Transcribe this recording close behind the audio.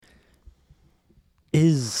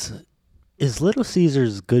Is Little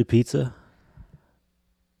Caesars good pizza?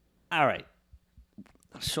 All right.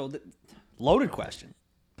 So, loaded question,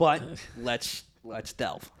 but let's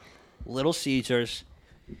delve. Little Caesars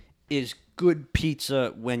is good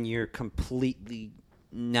pizza when you're completely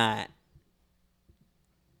not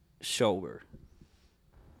sober,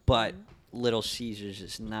 but Little Caesars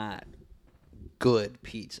is not good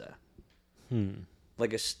pizza.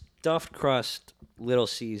 Like a stuffed crust Little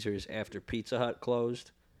Caesars after Pizza Hut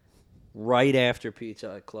closed, right after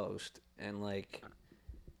Pizza Hut closed, and like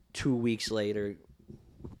 2 weeks later,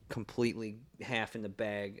 completely half in the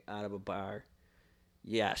bag out of a bar.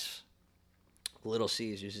 Yes, Little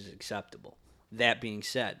Caesars is acceptable. That being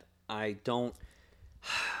said, I don't.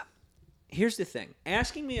 Here's the thing.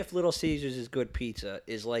 Asking me if Little Caesars is good pizza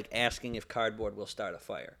is like asking if cardboard will start a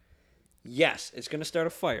fire. Yes, it's going to start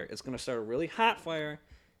a fire. It's going to start a really hot fire.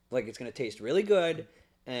 Like, it's going to taste really good.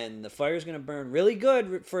 And the fire's going to burn really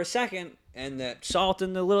good for a second. And that salt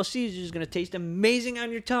in the Little Caesars is going to taste amazing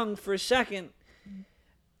on your tongue for a second.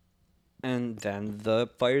 And then the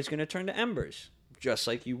fire's going to turn to embers. Just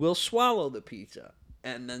like you will swallow the pizza.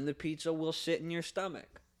 And then the pizza will sit in your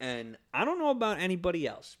stomach. And I don't know about anybody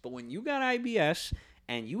else, but when you got IBS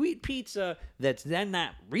and you eat pizza that's then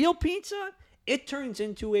not real pizza, it turns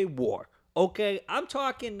into a war. Okay, I'm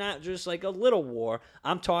talking not just like a little war.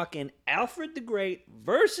 I'm talking Alfred the Great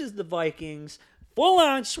versus the Vikings,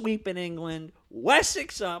 full-on sweep in England,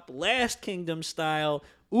 Wessex up, Last Kingdom style,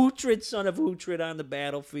 Uhtred, son of Uhtred on the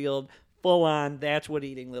battlefield, full-on. That's what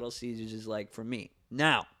eating Little Caesars is like for me.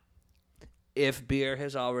 Now, if beer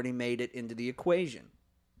has already made it into the equation,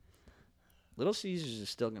 Little Caesars is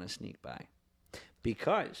still going to sneak by.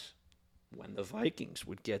 Because when the Vikings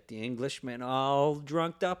would get the Englishmen all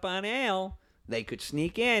drunked up on ale, they could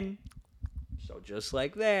sneak in. So just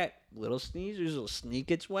like that, Little Caesars will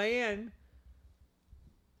sneak its way in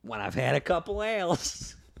when I've had a couple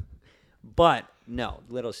ales. But no,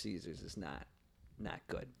 Little Caesars is not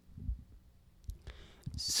good.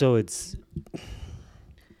 So it's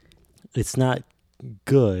not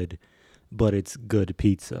good, but it's good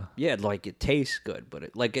pizza. Yeah, like it tastes good, but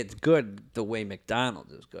it's good the way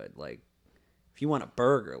McDonald's is good. Like, if you want a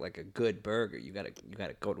burger, like a good burger, you gotta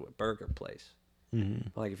go to a burger place.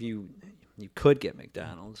 Mm-hmm. Like if you could get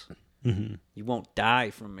McDonald's, mm-hmm. You won't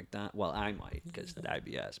die from McDonald's. Well, I might because of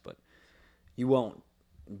IBS, but you won't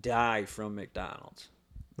die from McDonald's.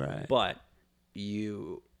 Right. But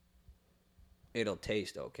it'll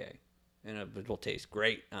taste okay, and it will taste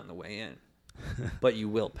great on the way in. But you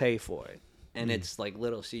will pay for it, and it's like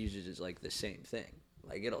Little Caesars is like the same thing.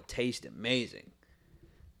 Like it'll taste amazing.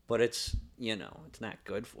 But it's, it's not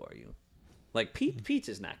good for you. Like,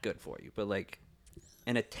 pizza's not good for you. But, like,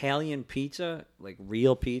 an Italian pizza, like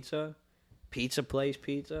real pizza place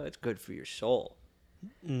pizza, it's good for your soul.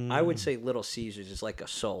 I would say Little Caesars is like a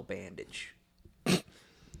soul bandage. A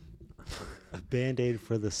Band-Aid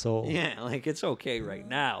for the soul. Yeah, like, it's okay right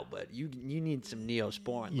now, but you need some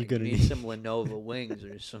Neosporin. Like, you need some Lenovo wings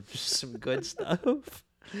or some good stuff.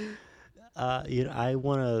 I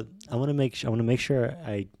want to make sure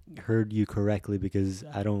I heard you correctly because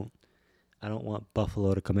I don't want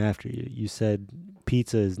Buffalo to come after you. You said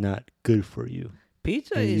pizza is not good for you.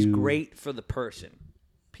 Pizza is great for the person.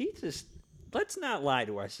 Let's not lie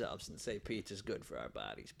to ourselves and say pizza is good for our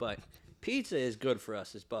bodies, but pizza is good for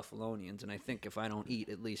us as Buffalonians, and I think if I don't eat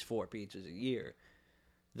at least 4 pizzas a year,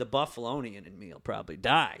 the Buffalonian in me will probably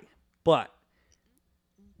die. But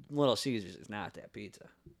Little Caesars is not that pizza.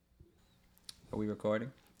 Are we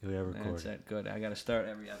recording? We are recording. That's it. Good. I got to start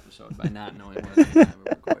every episode by not knowing whether or not we're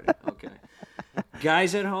recording. Okay.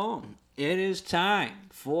 Guys at home, it is time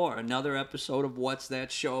for another episode of What's That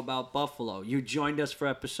Show About Buffalo. You joined us for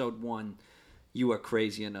episode 1. You are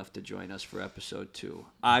crazy enough to join us for episode 2.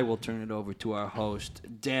 I will turn it over to our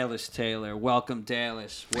host, Dallas Taylor. Welcome,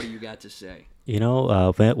 Dallas. What do you got to say?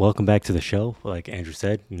 Welcome back to the show. Like Andrew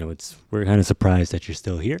said, we're kind of surprised that you're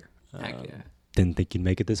still here. Heck yeah. Didn't think you'd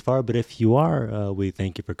make it this far, but if you are, we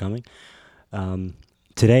thank you for coming.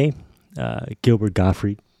 Today, Gilbert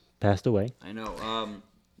Gottfried passed away. I know.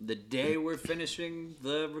 The day we're finishing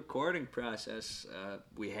the recording process,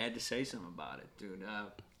 we had to say something about it, dude.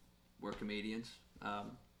 We're comedians.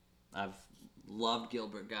 I've loved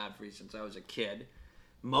Gilbert Gottfried since I was a kid.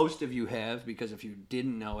 Most of you have, because if you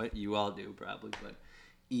didn't know it, you all do probably. But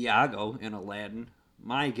Iago in Aladdin,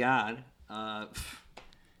 my God,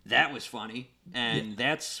 that was funny. And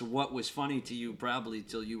that's what was funny to you probably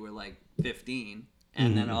till you were like 15.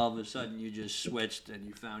 And then all of a sudden you just switched and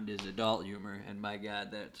you found his adult humor. And my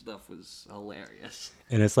God, that stuff was hilarious.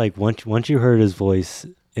 And it's like once you heard his voice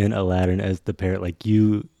in Aladdin as the parrot, like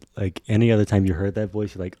like any other time you heard that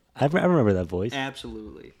voice, you're like, I remember that voice.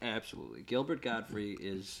 Absolutely. Gilbert Gottfried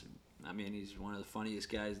is, I mean, he's one of the funniest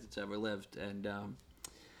guys that's ever lived. And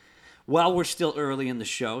while we're still early in the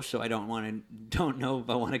show, so I don't know if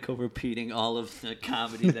I want to go repeating all of the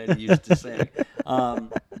comedy that he used to say.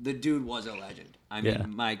 The dude was a legend. I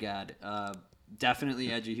mean, my God,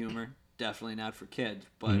 definitely edgy humor. Definitely not for kids,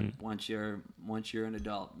 but once you're an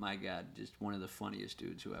adult, my God, just one of the funniest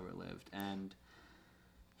dudes who ever lived. And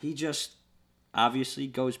he just obviously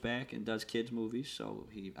goes back and does kids movies, so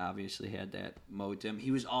he obviously had that mode to him.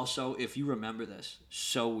 He was also, if you remember this,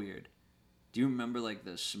 so weird. Do you remember like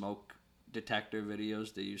the smoke detector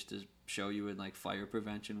videos they used to show you in like fire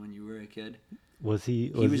prevention when you were a kid?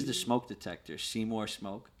 He was the smoke detector, Seymour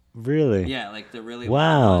Smoke. Really? Yeah, like the really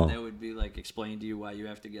wow. loud one that would be like explain to you why you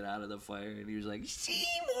have to get out of the fire, and he was like,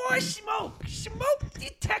 Seymour Smoke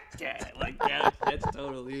detector. Like that's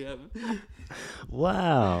totally him.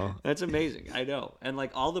 Wow. That's amazing. I know. And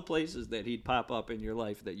like all the places that he'd pop up in your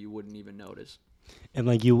life that you wouldn't even notice. And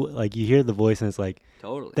like you hear the voice and it's like,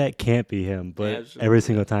 totally, that can't be him. But absolutely. Every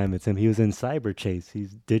single time it's him. He was in Cyber Chase. He's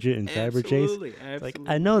Digit in Cyber Chase. Absolutely. Like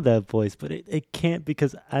I know that voice, but it can't,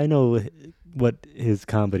 because I know what his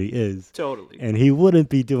comedy is. Totally. And he wouldn't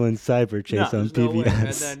be doing Cyber Chase on PBS. No way.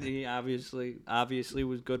 And then he obviously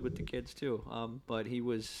was good with the kids too. But he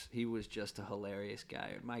was just a hilarious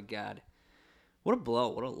guy. My God. What a blow,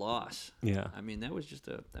 what a loss. Yeah. I mean, that was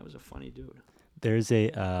a funny dude. There's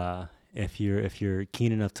a if you're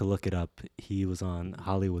keen enough to look it up, he was on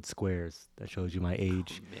Hollywood Squares. That shows you my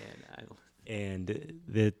age. Oh, man, And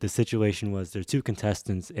the situation was there are two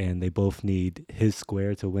contestants and they both need his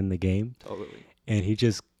square to win the game. Totally. And he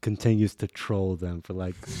just continues to troll them for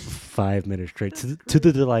like 5 minutes straight to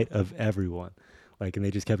the delight of everyone. Like, and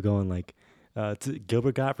they just kept going like, to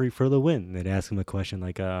Gilbert Gottfried for the win. And they'd ask him a question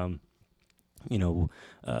like,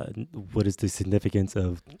 what is the significance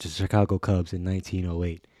of the Chicago Cubs in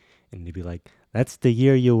 1908? And he'd be like, that's the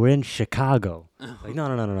year you were in Chicago. Like, no.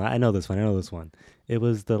 I know this one. It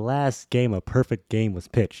was the last game a perfect game was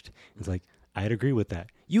pitched. It's like, I'd agree with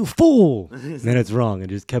that. You fool! And then it's wrong. And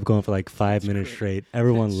just kept going for like 5 minutes great. straight.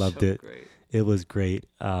 Everyone loved it. Great. It was great.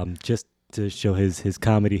 Just to show his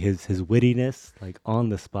comedy, his wittiness, like on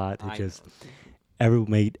the spot. It just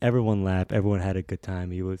made everyone laugh. Everyone had a good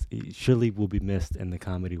time. He surely will be missed in the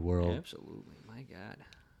comedy world. Absolutely. My God.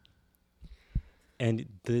 And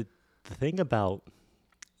the thing about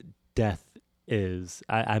death is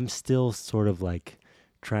I'm still sort of like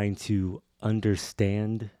trying to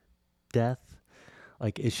understand death.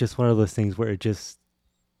 Like, it's just one of those things where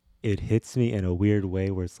it hits me in a weird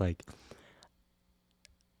way where it's like,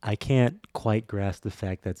 I can't quite grasp the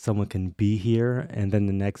fact that someone can be here and then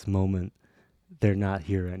the next moment they're not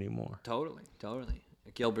here anymore. Totally.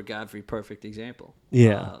 Gilbert Gottfried, perfect example.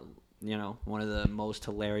 Yeah. One of the most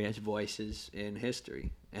hilarious voices in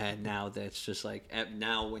history. And now that's just like,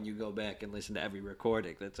 now when you go back and listen to every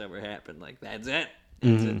recording that's ever happened, like, that's it.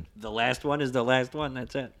 That's it. The last one is the last one.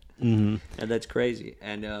 That's it. Mm-hmm. And that's crazy.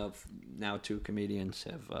 And now two comedians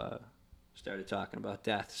have started talking about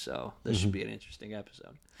death, so this should be an interesting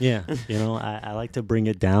episode. Yeah, I like to bring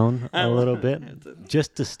it down a little bit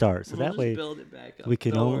just to start, so that way build it back up. we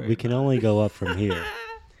can only go up from here.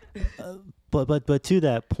 But to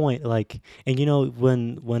that point, like, and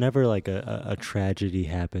whenever like a tragedy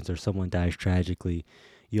happens or someone dies tragically,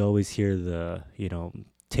 you always hear the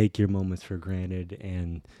take your moments for granted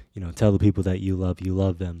and tell the people that you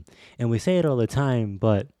love them, and we say it all the time,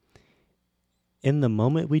 but in the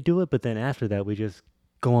moment we do it, but then after that we just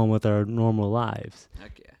go on with our normal lives.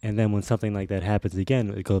 Heck yeah. And then when something like that happens again,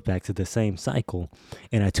 it goes back to the same cycle.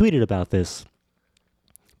 And I tweeted about this,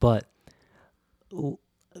 but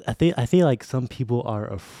I feel like some people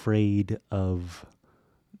are afraid of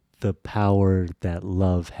the power that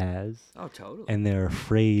love has. Oh, totally. And they're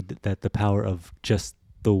afraid that the power of just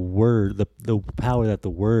the word, the power that the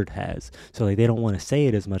word has. So like they don't want to say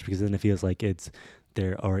it as much because then it feels like it's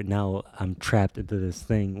there, or now I'm trapped into this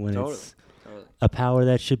thing when it's a power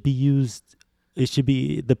that should be used. It should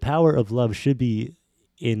be, the power of love should be,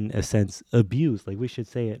 in a sense, abused. Like, we should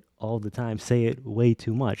say it all the time, say it way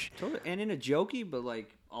too much. Totally. And in a jokey, but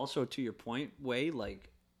like also to your point way, like,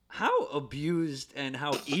 how abused and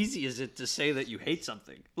how easy is it to say that you hate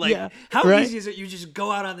something? Like, how easy is it you just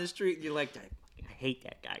go out on the street and you're like, I hate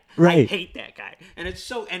that guy. Right. I hate that guy. And it's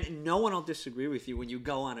so, and no one will disagree with you when you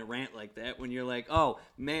go on a rant like that, when you're like, oh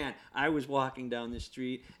man, I was walking down the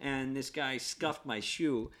street and this guy scuffed my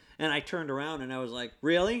shoe and I turned around and I was like,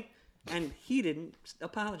 really? And he didn't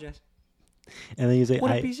apologize. And then you say,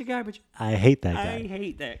 What a piece of garbage. I hate that I guy.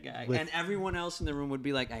 hate that guy. And everyone else in the room would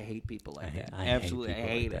be like, I hate people like that. I Absolutely, hate I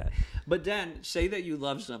people hate like it. that. But then say that you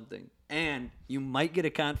love something, and you might get a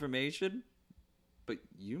confirmation, but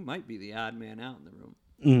you might be the odd man out in the room.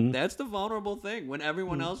 Mhm. That's the vulnerable thing. When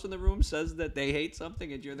everyone else in the room says that they hate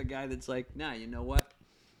something, and you're the guy that's like, nah, you know what?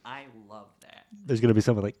 I love that. There's gonna be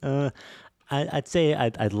someone like, I'd say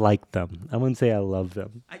I'd like them. I wouldn't say I love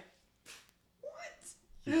them. What?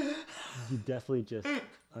 You definitely just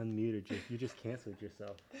unmuted you. You just canceled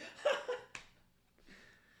yourself.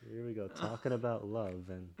 Here we go, talking about love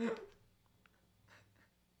and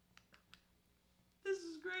This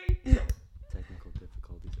is great. technical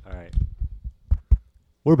difficulties. All right,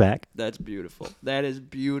 we're back. That's beautiful. That is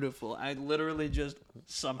beautiful. I literally just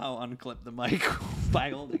somehow unclipped the mic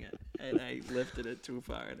by holding it, and I lifted it too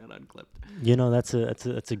far and it unclipped. You know, that's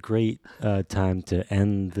a great time to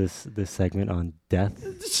end this segment on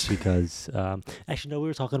death because actually no, we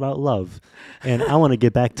were talking about love, and I want to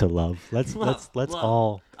get back to love. Let's love.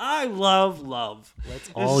 all I love love. let's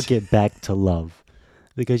all get back to love.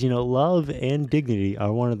 Because, you know, love and dignity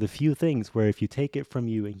are one of the few things where if you take it from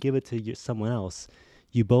you and give it to someone else,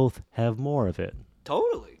 you both have more of it.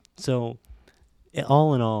 Totally. So,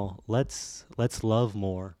 all in all, let's love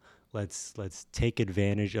more. Let's take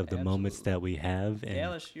advantage of the moments Absolutely. that we have. And,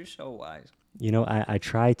 Dallas, you're so wise. you know, I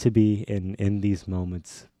try to be in these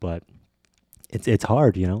moments, but it's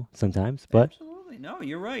hard, you know, sometimes. But Absolutely. No,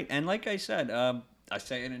 you're right. And like I said, I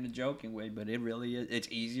say it in a joking way, but it really is. It's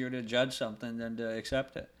easier to judge something than to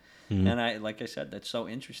accept it. Mhm. And like I said, that's so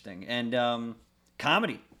interesting. And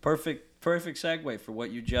comedy, perfect segue for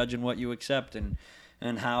what you judge and what you accept, and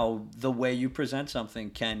how the way you present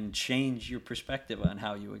something can change your perspective on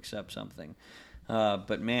how you accept something.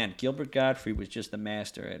 But man, Gilbert Gottfried was just a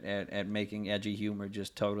master at making edgy humor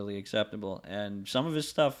just totally acceptable. And some of his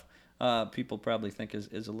stuff, people probably think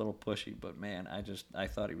is a little pushy, but man, I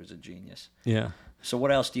thought he was a genius. yeah. So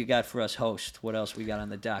what else do you got for us, host? What else we got on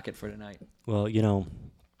the docket for tonight? Well, you know,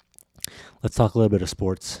 let's talk a little bit of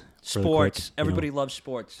sports. Really quick. Sports. You know, Everybody loves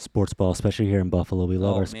sports. sports ball, especially here in Buffalo. We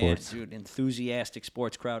love our sports. Man, dude, enthusiastic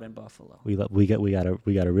sports crowd in Buffalo. We got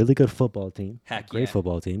a really good football team. Heck Great yeah.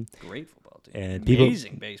 football team. Great football team. And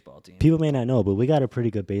amazing baseball team. People may not know, but we got a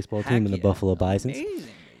pretty good baseball team Heck in the yeah. Buffalo Bisons. Amazing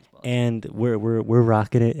baseball team. And we're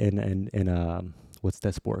rocking it in what's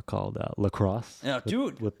that sport called? Lacrosse.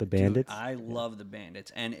 With the Bandits. Dude, I love the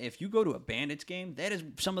Bandits. And if you go to a Bandits game, that is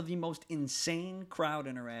some of the most insane crowd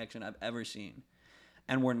interaction I've ever seen.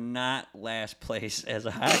 And we're not last place as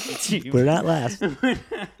a hockey team. We're not last.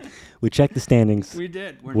 We checked the standings. We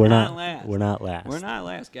did. We're not last. We're not last. We're not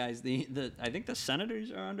last, guys. I think the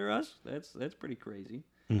Senators are under us. That's pretty crazy.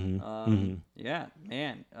 Yeah,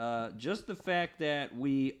 man. Just the fact that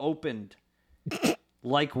we opened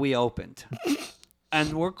like we opened.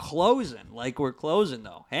 And we're closing like we're closing,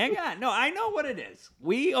 though. Hang on. No, I know what it is.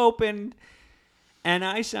 We opened, and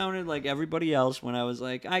I sounded like everybody else when I was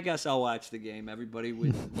like, I guess I'll watch the game. Everybody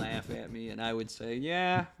would laugh at me, and I would say,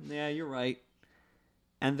 yeah, you're right.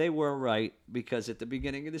 And they were right, because at the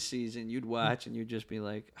beginning of the season, you'd watch, and you'd just be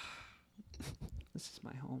like, this is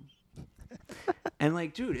my home. And,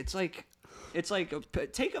 like, dude, it's like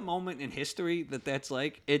take a moment in history that's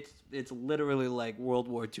like it's literally like World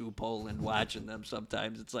War II Poland watching them.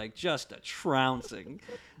 Sometimes it's like just a trouncing,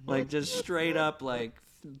 like just straight up like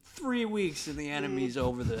 3 weeks and the enemy's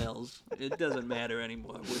over the hills. It doesn't matter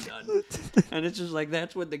anymore. We're done. And it's just like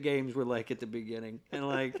that's what the games were like at the beginning. And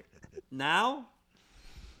like now,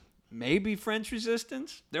 maybe French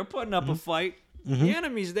resistance. They're putting up a fight. The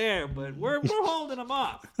enemy's there, but we're holding them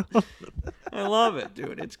off. I love it,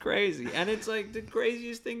 dude. It's crazy. And it's like the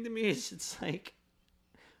craziest thing to me is it's like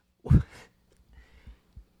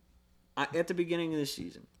at the beginning of the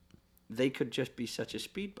season, they could just be such a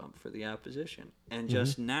speed bump for the opposition. And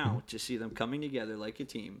just now to see them coming together like a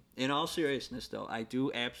team. In all seriousness, though, I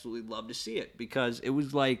do absolutely love to see it because it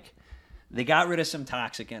was like they got rid of some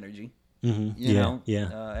toxic energy. You know,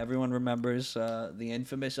 everyone remembers the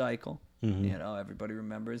infamous Eichel. You know, everybody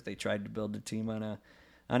remembers they tried to build a team on a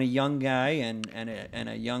young guy, and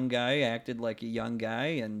a young guy acted like a young guy,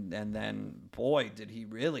 and then boy did he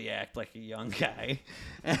really act like a young guy.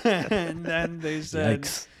 And then they said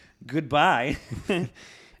goodbye. And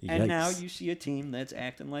now you see a team that's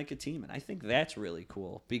acting like a team, and I think that's really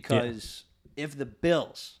cool because if the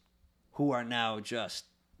Bills, who are now just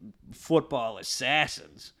football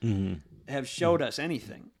assassins, have showed us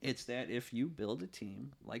anything, it's that if you build a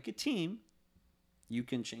team like a team, you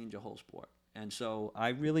can change a whole sport. And so I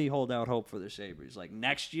really hold out hope for the Sabres. Like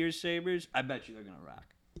next year's Sabres, I bet you they're gonna rock.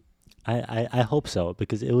 I hope so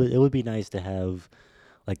because it would be nice to have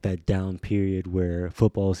like that down period where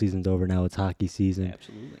football season's over, now it's hockey season.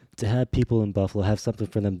 Absolutely. To have people in Buffalo have something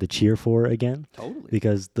for them to cheer for again. Totally.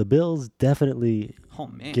 Because the Bills definitely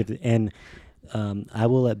give it. And I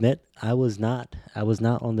will admit, I was not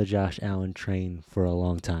on the Josh Allen train for a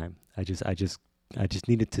long time. I just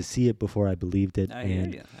needed to see it before I believed it. I hear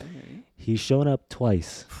you. He's shown up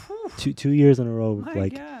twice, 2 years in a row. My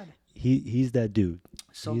God. He's that dude.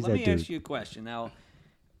 So let me ask you a question. Now,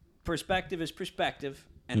 perspective is perspective,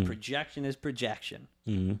 and projection is projection.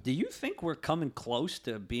 Mm-hmm. Do you think we're coming close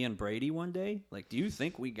to being Brady one day? Like, do you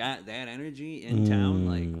think we got that energy in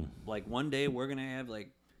town? Like one day we're gonna have like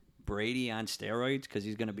Brady on steroids because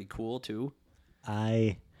he's gonna be cool too.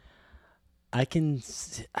 I can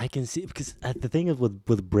see, because the thing is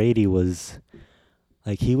with Brady was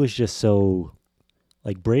like he was just so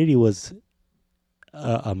like Brady was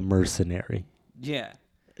a mercenary. Yeah.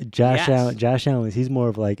 Josh Allen, he's more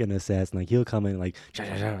of like an assassin. Like he'll come in like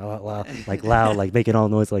loud, like making all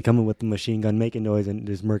noise, like coming with the machine gun, making noise and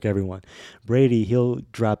just murk everyone. Brady, he'll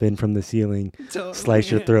drop in from the ceiling, slice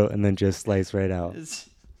your throat, and then just slice right out.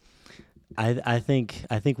 I think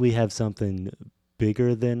we have something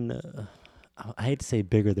bigger than. I hate to say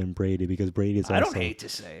bigger than Brady because Brady is also. I don't hate to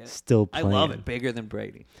say it. Still playing. I love it. Bigger than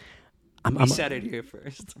Brady. We said it here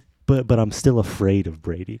first. But I'm still afraid of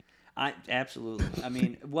Brady. Absolutely. I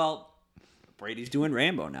mean, well, Brady's doing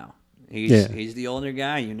Rambo now. He's the older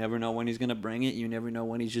guy. You never know when he's going to bring it. You never know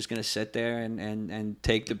when he's just going to sit there and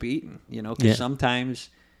take the beating. You know, because sometimes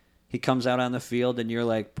he comes out on the field and you're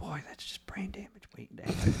like, boy, that's just brain damage waiting to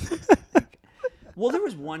happen. Well, there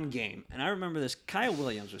was one game, and I remember this. Kyle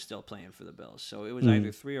Williams was still playing for the Bills, so it was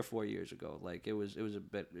either 3 or 4 years ago. Like it was a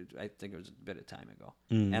bit. I think it was a bit of time ago,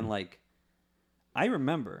 and like I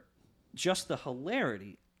remember just the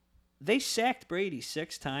hilarity. They sacked Brady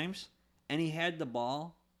 6 times, and he had the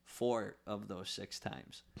ball 4 of those 6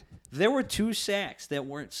 times. There were 2 sacks that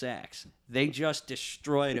weren't sacks. They just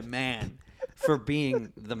destroyed a man for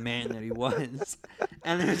being the man that he was.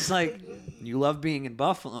 And it's like, you love being in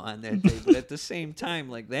Buffalo on that day, but at the same time,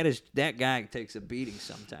 like that guy takes a beating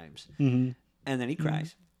sometimes. Mm-hmm. And then he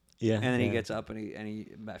cries. Yeah. And then he gets up and he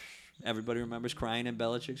everybody remembers crying in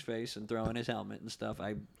Belichick's face and throwing his helmet and stuff.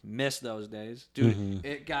 I miss those days. Dude,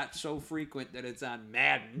 it got so frequent that it's on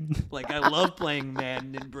Madden. Like, I love playing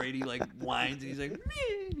Madden, and Brady, like, whines, and he's like,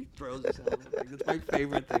 meh, he throws his helmet. Like, that's my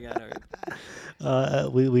favorite thing on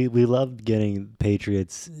earth. We loved getting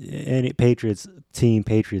Patriots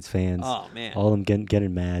fans. Oh, man. All of them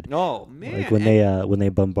getting mad. Oh, man. Like, when they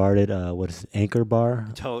bombarded, Anchor Bar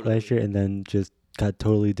last year, and then just got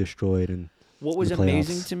totally destroyed. And what was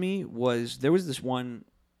amazing to me was there was this one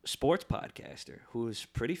sports podcaster who was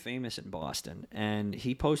pretty famous in Boston, and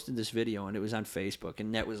he posted this video, and it was on Facebook,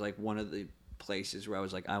 and that was like one of the places where I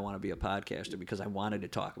was like, I want to be a podcaster because I wanted to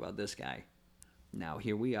talk about this guy. Now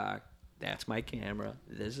here we are. That's my camera.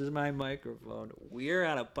 This is my microphone. We're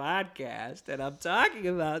on a podcast, and I'm talking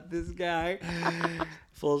about this guy.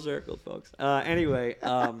 Full circle, folks. Anyway,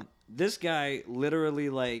 this guy literally,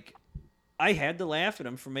 like, I had to laugh at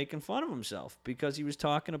him for making fun of himself because he was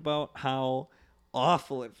talking about how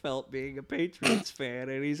awful it felt being a Patriots fan,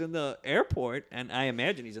 and he's in the airport, and I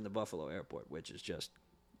imagine he's in the Buffalo airport, which is just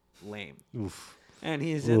lame. Oof. And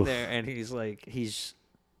he's in there, and he's like, he's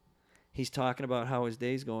talking about how his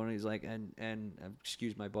day's going, and he's like, and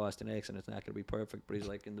excuse my Boston accent, it's not going to be perfect, but he's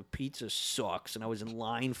like, and the pizza sucks, and I was in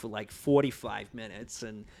line for like 45 minutes,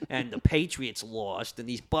 and the Patriots lost, and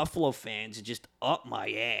these Buffalo fans are just up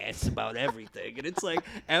my ass about everything. And it's like,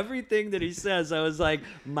 everything that he says, I was like,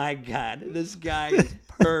 my God, this guy is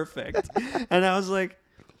perfect. And I was like,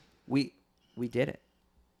 we did it.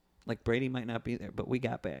 Like, Brady might not be there, but we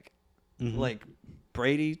got back. Mm-hmm. Like,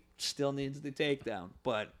 Brady still needs the takedown,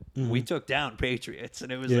 but we took down Patriots,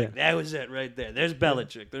 and it was like, that was it right there. There's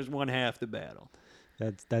Belichick. There's one half the battle.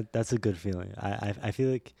 That's a good feeling. I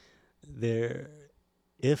feel like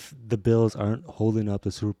if the Bills aren't holding up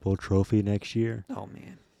the Super Bowl trophy next year, oh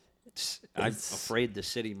man, I'm afraid the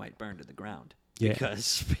city might burn to the ground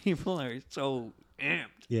because people are so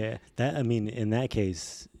amped. Yeah, in that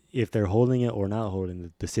case, if they're holding it or not holding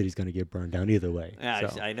it, the city's going to get burned down either way. Yeah,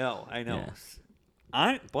 so. I know.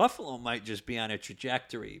 Yeah. Buffalo might just be on a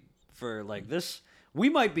trajectory for like this. We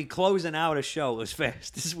might be closing out a show as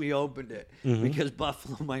fast as we opened it because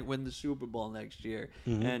Buffalo might win the Super Bowl next year,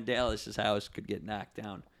 and Dallas's house could get knocked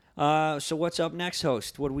down. So what's up next,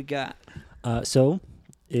 host? What do we got?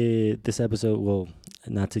 This episode will,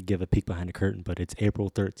 not to give a peek behind the curtain, but it's April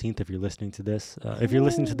 13th if you're listening to this. If you're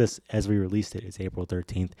listening to this as we released it, it's April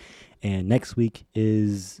 13th. And next week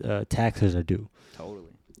is taxes are due. Totally.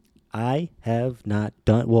 I have not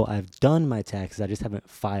done. Well, I've done my taxes. I just haven't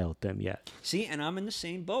filed them yet. See, and I'm in the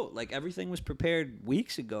same boat. Like everything was prepared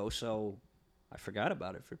weeks ago, so I forgot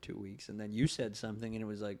about it for 2 weeks, and then you said something, and it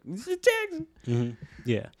was like, "This is tax." Mm-hmm.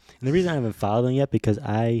 Yeah, and the reason I haven't filed them yet because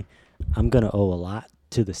I'm gonna owe a lot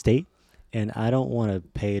to the state, and I don't want to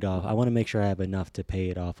pay it off. I want to make sure I have enough to pay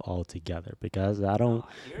it off altogether because I don't. No,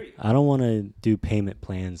 I hear you. I don't want to do payment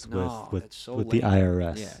plans No, with that's so the lame.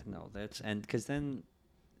 IRS. Yeah, no, that's and because then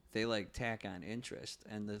they like tack on interest,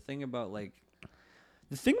 and the thing about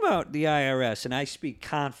the IRS, and I speak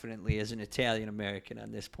confidently as an Italian American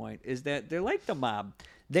on this point, is that they're like the mob.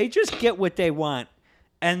 They just get what they want,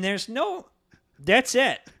 and there's no. That's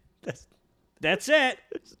it. That's it.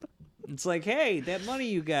 It's like, hey, that money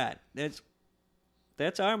you got,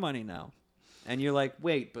 that's our money now, and you're like,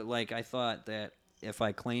 wait, but like I thought that if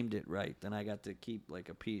I claimed it right, then I got to keep like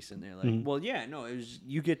a piece, and they're like, well, yeah, no,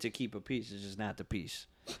 you get to keep a piece. It's just not the piece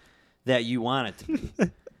that you want it to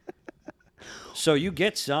be. So you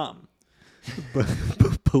get some, but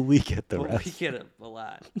we get the but rest. we get a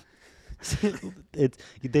lot.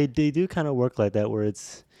 They do kind of work like that where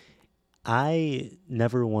it's. I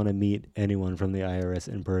never want to meet anyone from the IRS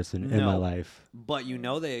in person in my life. But you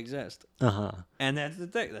know they exist. Uh-huh. And that's the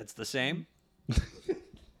thing. That's the same.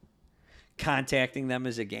 Contacting them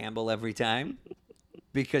is a gamble every time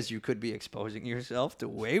because you could be exposing yourself to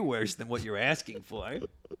way worse than what you're asking for.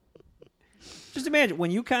 Just imagine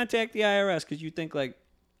when you contact the IRS because you think like,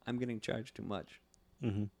 I'm getting charged too much.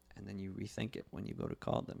 Mm-hmm. And then you rethink it when you go to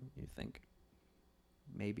call them. You think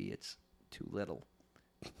maybe it's too little.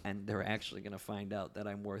 And they're actually going to find out that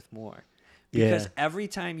I'm worth more. Because every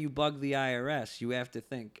time you bug the IRS, you have to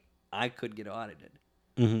think, I could get audited.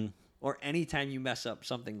 Mm-hmm. Or anytime you mess up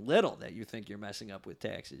something little that you think you're messing up with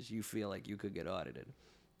taxes, you feel like you could get audited.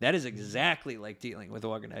 That is exactly like dealing with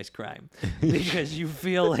organized crime. Because you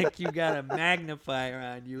feel like you got a magnifier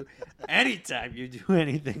on you anytime you do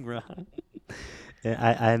anything wrong.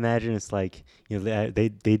 I imagine it's like, they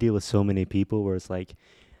deal with so many people where it's like,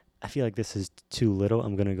 I feel like this is too little.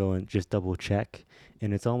 I'm going to go and just double check.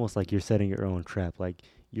 And it's almost like you're setting your own trap. Like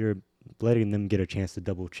you're letting them get a chance to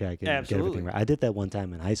double check and get everything right. I did that one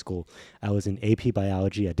time in high school. I was in AP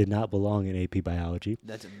biology. I did not belong in AP biology.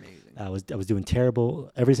 That's amazing. I was doing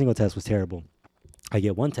terrible. Every single test was terrible. I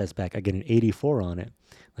get one test back. I get an 84 on it.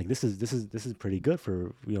 Like this is pretty good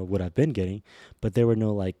for what I've been getting, but there were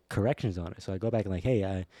no like corrections on it. So I go back and like, hey,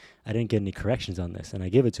 I didn't get any corrections on this, and I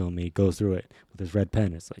give it to him. He goes through it with his red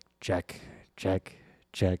pen. It's like check, check,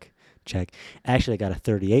 check, check. Actually, I got a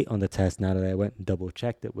 38 on the test now that I went and double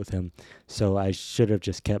checked it with him. So I should have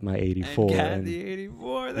just kept my 84. And got the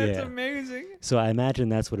 84. That's amazing. So I imagine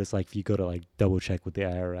that's what it's like if you go to like double check with the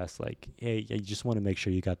IRS. Like, hey, you just want to make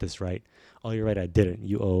sure you got this right. Oh, you're right, I didn't.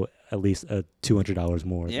 You owe at least $200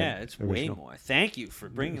 more. Yeah, it's original. way more. Thank you for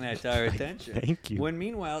bringing that to our attention. Thank you. When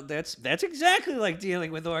meanwhile, that's exactly like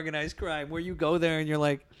dealing with organized crime, where you go there and you're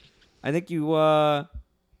like, I think you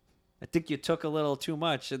took a little too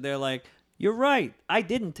much, and they're like, you're right, I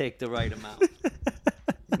didn't take the right amount.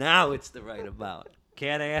 Now it's the right amount.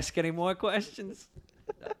 Can't I ask any more questions?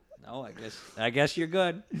 No, I guess you're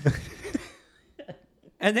good.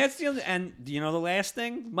 And that's the last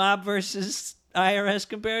thing, mob versus IRS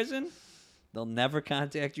comparison, they'll never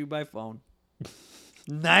contact you by phone.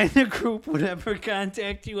 Neither group would ever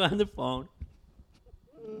contact you on the phone.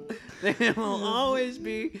 There will always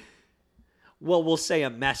be, well, we'll say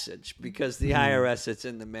a message, because the IRS, it's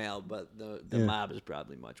in the mail, but the mob is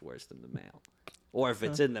probably much worse than the mail. Or if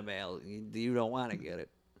it's in the mail, you don't want to get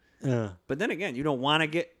it. But then again, you don't want to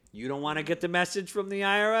get the message from the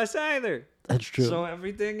IRS either. That's true. So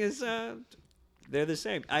everything is, they're the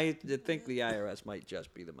same. I think the IRS might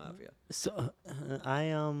just be the mafia. So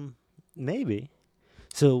maybe.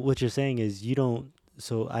 So what you're saying is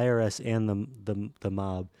so IRS and the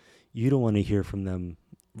mob, you don't want to hear from them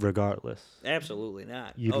regardless. Absolutely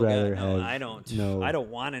not. You'd rather have I don't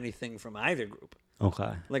want anything from either group.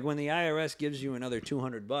 Okay. Like when the IRS gives you another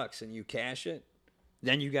 $200 and you cash it,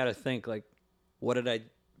 then you got to think like, what did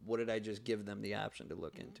I just give them the option to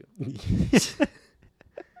look into?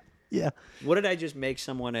 Yeah. What did I just make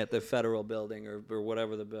someone at the federal building or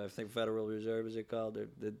whatever I think Federal Reserve is it called? Or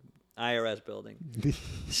the IRS building.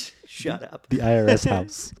 Shut up. The IRS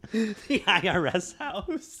house. The IRS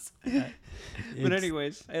house. But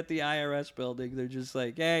anyways, at the IRS building, they're just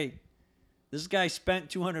like, hey, this guy spent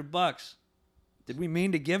 $200. Did we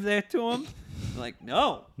mean to give that to him? Like,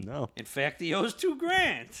 no. In fact, he owes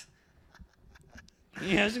 $2,000.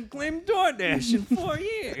 He hasn't claimed DoorDash in 4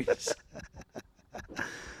 years.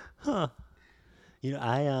 Huh.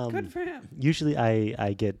 I Good for him. Usually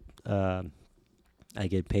I get I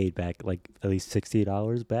get paid back like at least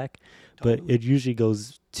 $60 back, but it usually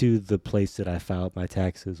goes to the place that I filed my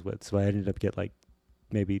taxes with. So I ended up get like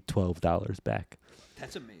maybe $12 back.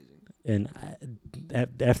 That's amazing. And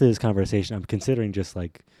after this conversation, I'm considering just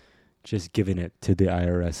giving it to the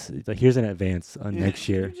IRS. Like, here's an advance on next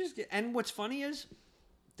year. And what's funny is,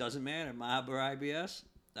 doesn't matter, MOB or IBS.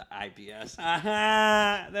 The IBS.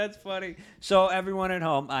 That's funny. So everyone at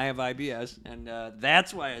home, I have IBS, and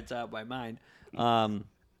that's why it's out my mind.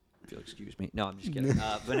 If you'll excuse me. No, I'm just kidding.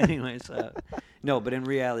 But anyways, no. But in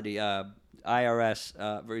reality,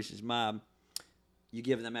 IRS versus MOB, you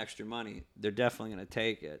give them extra money, they're definitely going to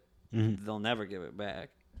take it. Mm-hmm. They'll never give it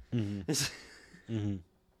back. Mm-hmm.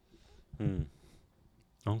 Mm.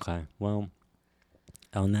 Okay. Well,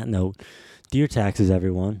 on that note, do your taxes,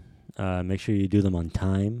 everyone. Make sure you do them on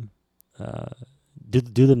time. Do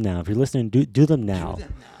them now. If you're listening, do them now. Do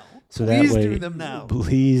them now. So please that way, do them now.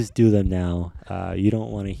 Please do them now. You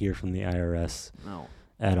don't want to hear from the IRS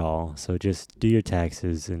at all. So just do your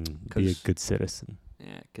taxes and be a good citizen.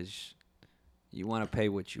 Yeah, because you want to pay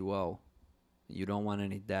what you owe. You don't want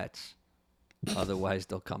any debts. Otherwise,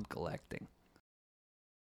 they'll come collecting.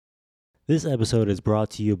 This episode is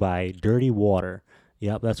brought to you by Dirty Water.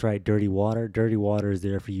 Yep, that's right, Dirty Water. Dirty Water is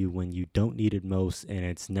there for you when you don't need it most, and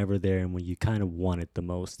it's never there and when you kind of want it the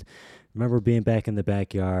most. Remember being back in the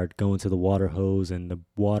backyard, going to the water hose, and the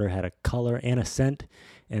water had a color and a scent,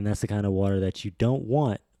 and that's the kind of water that you don't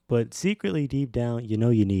want, but secretly deep down, you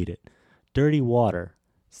know you need it. Dirty Water.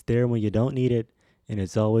 It's there when you don't need it, and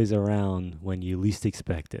it's always around when you least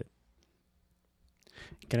expect it.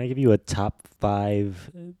 Can I give you a top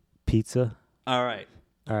 5 pizza? All right.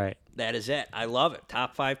 That is it. I love it.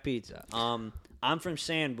 Top 5 pizza. I'm from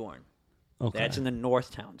Sanborn. Okay. That's in the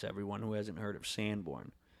North Towns, everyone who hasn't heard of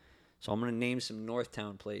Sanborn. So I'm going to name some North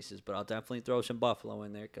Town places, but I'll definitely throw some Buffalo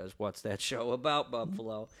in there because what's that show about,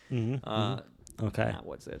 Buffalo? Mm-hmm. Okay.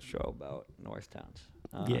 What's that show about? North Towns.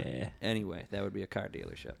 Yeah. Anyway, that would be a car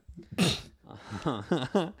dealership.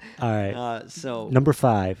 All right. So number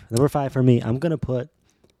 5. Number 5 for me. I'm gonna put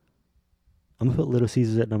Little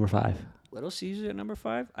Caesars at number 5. Little Caesars at number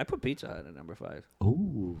 5? I put Pizza Hut at number 5.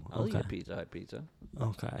 Ooh. I'll Okay. eat a Pizza Hut pizza.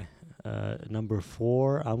 Okay. Number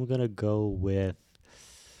 4. I'm gonna go with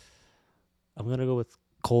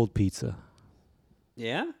cold pizza.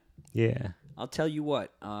 Yeah? Yeah. I'll tell you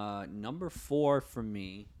what. Number 4 for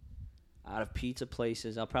me, out of pizza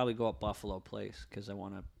places, I'll probably go up Buffalo Place because I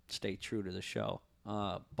want to stay true to the show.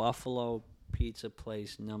 Buffalo Pizza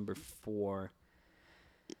Place, number 4.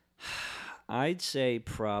 I'd say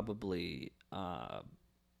probably. Oh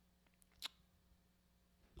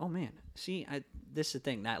man, see, this is the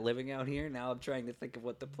thing. Not living out here, now I'm trying to think of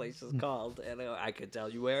what the place is called, and I could tell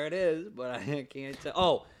you where it is, but I can't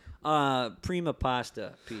tell. Prima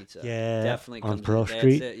Pasta Pizza. Yeah, definitely on comes Pearl That's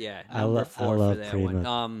Street. it. Yeah, I number 4 love for that Prima.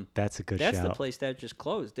 one. That's a good That's shout. the place that just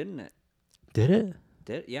closed, didn't it? Did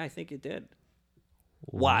it? Yeah, I think it did.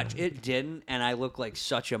 Wow. Watch, it didn't, and I look like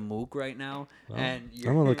such a mook right now. Well, and I'm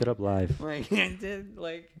gonna look it up live. Like it did.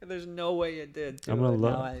 Like there's no way it did. I'm gonna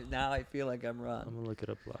look. Now I feel like I'm wrong. I'm gonna look it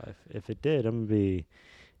up live. If it did, I'm gonna be.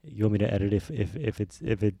 You want me to edit if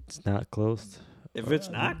it's not closed? If it's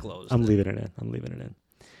not closed, I'm leaving it in.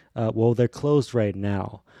 Well, they're closed right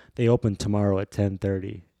now. They open tomorrow at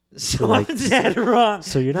 10:30. So I'm dead wrong.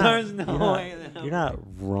 So you're not. There's no way. You're not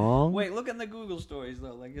wrong. Wait, look in the Google stories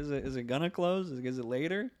though. Like, is it gonna close? Is it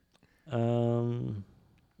later? Nope.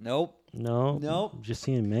 No. Nope. I'm just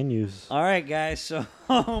seeing menus. All right, guys. So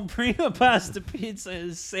Prima Pasta Pizza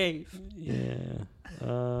is safe. Yeah.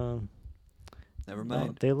 Never mind.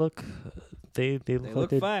 No, they look. They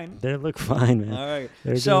look fine. They look fine, man. All right.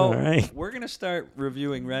 They're so doing all right. we're gonna start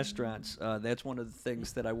reviewing restaurants. That's one of the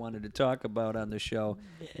things that I wanted to talk about on the show.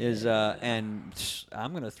 Is and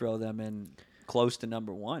I'm gonna throw them in close to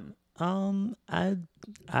number 1. No,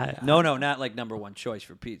 not like number 1 choice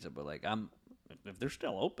for pizza, but like if they're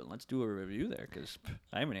still open, let's do a review there because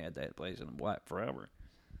I haven't had that place in forever.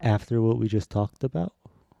 After what we just talked about.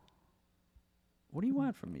 What do you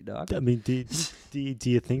want from me, dog? I mean, do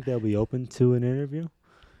you think they'll be open to an interview?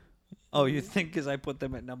 Oh, you think because I put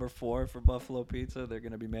them at number 4 for Buffalo Pizza, they're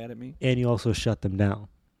going to be mad at me? And you also shut them down.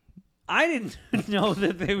 I didn't know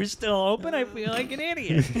that they were still open. I feel like an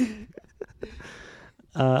idiot.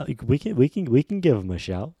 We can give them a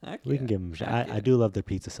shout. Heck We yeah. can give them a shout. Heck yeah. I do love their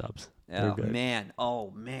pizza subs. They're Oh good. man,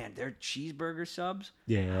 their cheeseburger subs.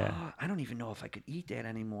 Yeah. I don't even know if I could eat that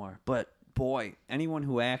anymore. But boy, anyone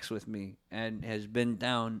who acts with me and has been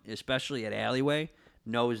down, especially at Alleyway,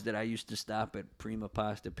 knows that I used to stop at Prima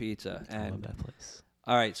Pasta Pizza. And I love that place.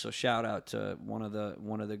 all right, so shout out to one of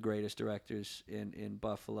the greatest directors in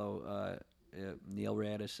Buffalo, Neil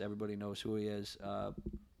Radis, everybody knows who he is.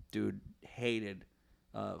 Dude hated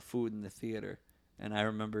food in the theater, and I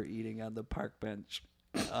remember eating on the park bench.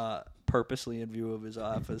 Purposely in view of his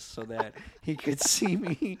office so that he could see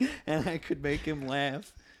me and I could make him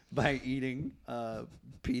laugh by eating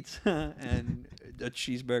pizza and a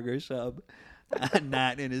cheeseburger sub,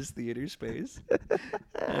 not in his theater space.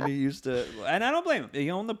 And he used to, and I don't blame him.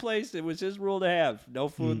 He owned the place. It was his rule to have no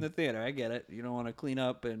food in the theater. I get it. You don't want to clean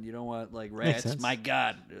up and you don't want like rats. My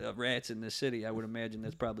God, rats in the city. I would imagine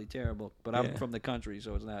that's probably terrible. But I'm from the country,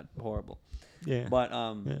 so it's not horrible. Yeah. But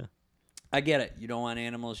I get it. You don't want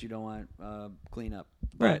animals. You don't want cleanup.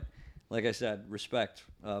 Right. But like I said, respect.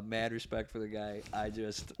 Mad respect for the guy.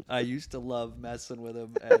 I used to love messing with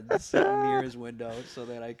him and sitting near his window so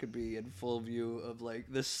that I could be in full view of like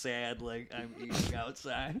the sad, like I'm eating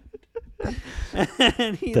outside.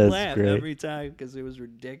 And he'd laugh every time because it was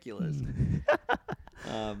ridiculous.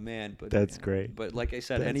 Man, but that's great. But like I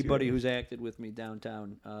said, anybody who's acted with me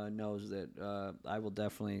downtown knows that I will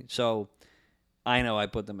definitely. So I know I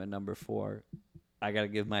put them at number 4. I got to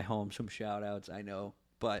give my home some shout outs. I know.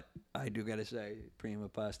 But I do got to say, Prima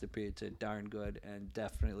Pasta Pizza, darn good, and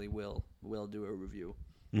definitely will do a review.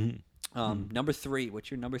 Mm-hmm. Number 3,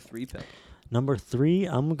 what's your number 3 pick? Number 3,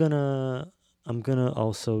 I'm gonna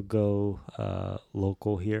also go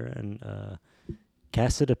local here and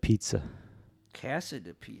Casa de Pizza. Casa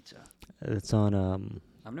de Pizza. It's on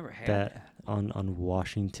I've never had that. On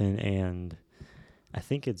Washington, and I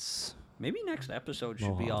think it's maybe next episode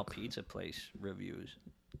should be all pizza place reviews.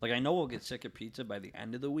 Like, I know we'll get sick of pizza by the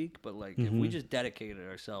end of the week, but, like, if we just dedicated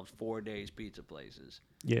ourselves 4 days pizza places,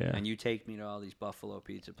 and you take me to all these Buffalo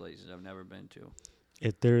pizza places I've never been to.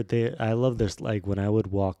 I love this. Like, when I would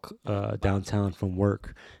walk downtown from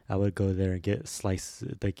work, I would go there and get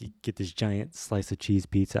get this giant slice of cheese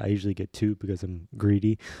pizza. I usually get 2 because I'm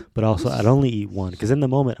greedy, but also I'd only eat 1 because in the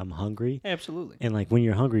moment I'm hungry. Absolutely. And, like, when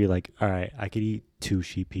you're hungry, you're like, all right, I could eat 2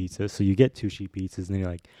 sheet pizzas. So you get 2 sheet pizzas, and then you're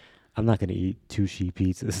like, I'm not going to eat 2 sheet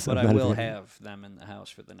pizzas. But I will have them in the house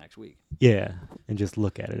for the next week. Yeah, and just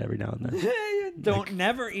look at it every now and then.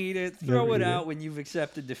 Never eat it. Throw it out when you've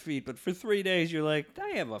accepted defeat. But for 3 days, you're like,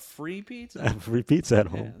 I have a free pizza. I have free pizza at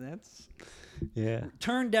home. Yeah.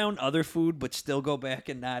 Turn down other food, but still go back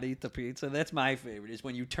and not eat the pizza. That's my favorite, is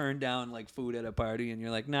when you turn down like food at a party and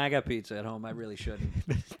you're like, nah, I got pizza at home. I really shouldn't.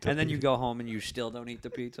 And then you go home and you still don't eat the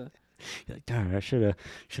pizza. You're like, darn, I should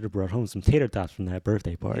have brought home some tater tots from that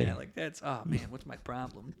birthday party. Yeah, like that's, oh man, what's my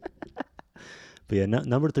problem? But yeah,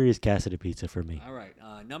 number 3 is Casa de Pizza for me. All right,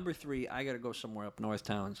 number 3, I got to go somewhere up north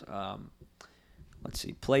towns. Let's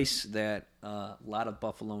see, place that a lot of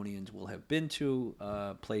Buffalonians will have been to.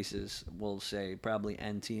 Places we'll say probably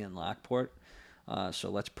NT and Lockport. So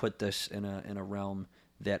let's put this in a realm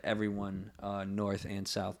that everyone north and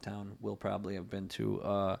south town will probably have been to.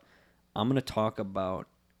 I'm going to talk about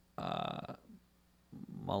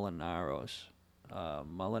Molinaro's.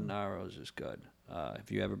 Molinaro's is good.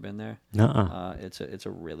 Have you ever been there? Nuh-uh. It's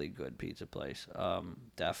a really good pizza place.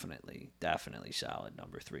 Definitely solid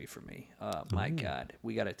number 3 for me. My God,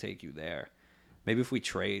 we got to take you there. Maybe if we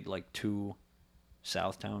trade like 2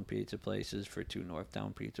 Southtown pizza places for 2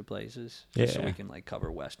 Northtown pizza places, so we can like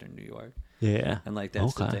cover Western New York. Yeah, and like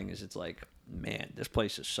that's the thing is, it's like, man, this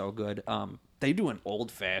place is so good. They do an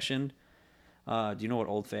old fashioned. Do you know what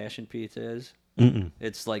old fashioned pizza is? Mm-mm.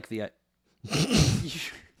 It's like the.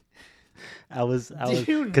 I was. Do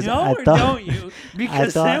you know or don't you?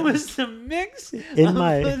 Because that was the mix in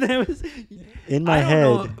my head.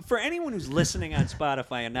 Know, for anyone who's listening on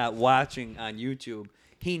Spotify and not watching on YouTube,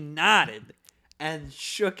 he nodded and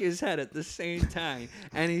shook his head at the same time,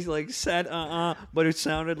 and he's like said but it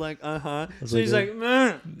sounded like So he's like,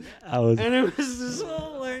 man. And it was this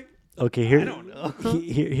whole like. Okay, I don't know.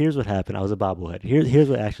 Here's what happened. I was a bobblehead. Here's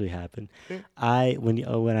what actually happened. When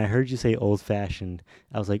I heard you say old fashioned,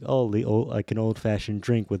 I was like, like an old fashioned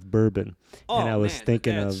drink with bourbon, and I was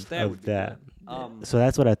thinking of that. So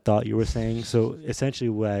that's what I thought you were saying. So essentially,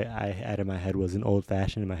 what I had in my head was an old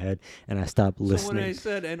fashioned in my head, and I stopped listening. So when I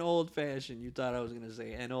said an old fashioned, you thought I was going to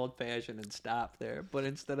say an old fashioned and stop there, but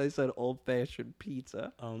instead I said old fashioned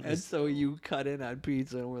pizza, and so you cut in on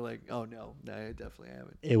pizza, and we're like, oh no, I definitely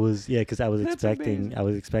haven't. It was because I was expecting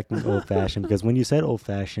old fashioned, because when you said old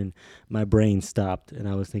fashioned, my brain stopped, and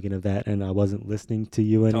I was thinking of that, and I wasn't listening to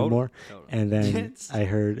you anymore. Totally. And then I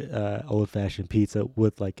heard old fashioned pizza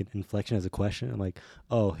with like an inflection as a question. I'm like,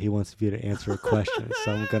 oh, he wants you to answer a question,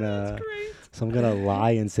 so I'm gonna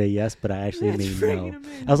lie and say yes, but I actually mean no.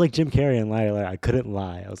 Amazing. I was like Jim Carrey and Liar. I couldn't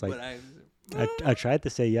lie. I was like, I tried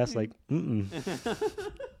to say yes, like,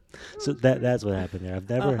 So that's what happened there. I've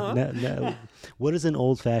never. What is an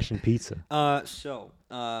old-fashioned pizza? A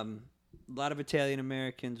lot of Italian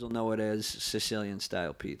Americans will know it as Sicilian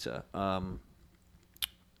style pizza.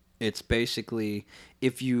 It's basically,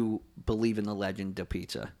 if you believe in the legend of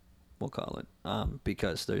pizza, we'll call it,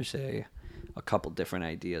 because there's a couple different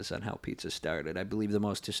ideas on how pizza started. I believe the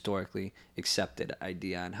most historically accepted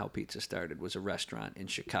idea on how pizza started was a restaurant in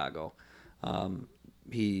Chicago.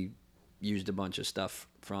 He used a bunch of stuff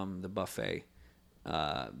from the buffet,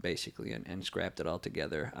 basically, and scrapped it all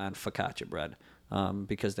together on focaccia bread,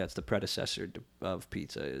 because that's the predecessor of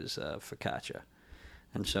pizza is focaccia.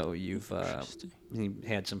 And so he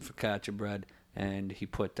had some focaccia bread, and he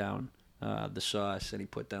put down the sauce, and he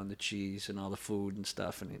put down the cheese and all the food and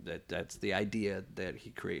stuff, and that's the idea that he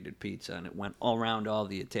created pizza, and it went all around all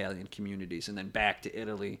the Italian communities, and then back to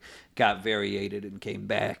Italy, got variated, and came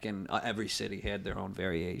back, and every city had their own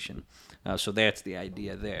variation. So that's the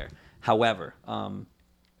idea there. However, a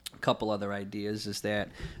couple other ideas is that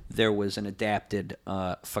there was an adapted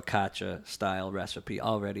focaccia style recipe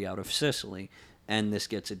already out of Sicily, and this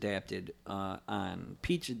gets adapted on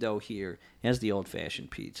pizza dough here as the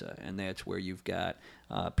old-fashioned pizza, and that's where you've got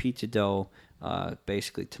pizza dough,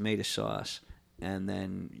 basically tomato sauce, and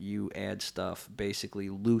then you add stuff basically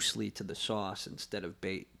loosely to the sauce instead of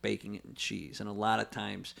baking it in cheese. And a lot of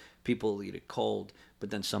times people will eat it cold, but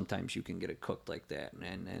then sometimes you can get it cooked like that.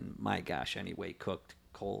 And my gosh, anyway, cooked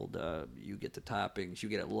cold, you get the toppings, you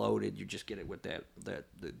get it loaded, you just get it with the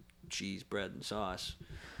cheese, bread, and sauce.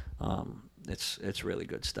 It's really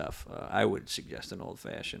good stuff. I would suggest an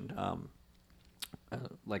old-fashioned.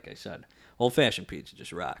 Like I said, old-fashioned pizza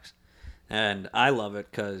just rocks. And I love it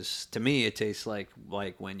because, to me, it tastes like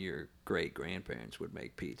when your great-grandparents would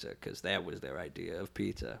make pizza, because that was their idea of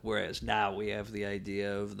pizza. Whereas now we have the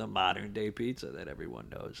idea of the modern-day pizza that everyone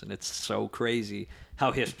knows. And it's so crazy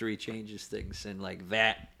how history changes things. And,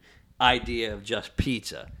 that idea of just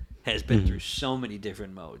pizza has been through so many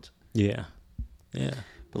different modes. Yeah. Yeah.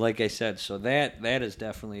 But like I said, so that is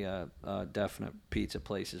definitely a definite pizza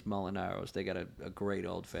place is Molinaro's. They got a great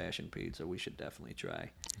old-fashioned pizza we should definitely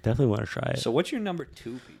try. Definitely want to try it. So what's your number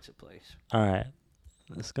 2 pizza place? All right.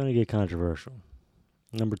 It's going to get controversial.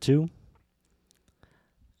 Number 2,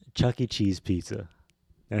 Chuck E. Cheese pizza.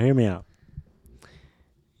 Now hear me out.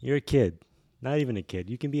 You're a kid. Not even a kid.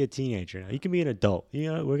 You can be a teenager now. You can be an adult.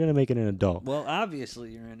 We're going to make it an adult. Well,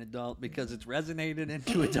 obviously you're an adult because it's resonated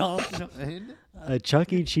into adult. A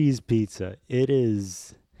Chuck E. Cheese pizza.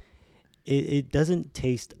 It doesn't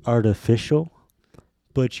taste artificial,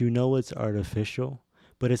 but you know it's artificial.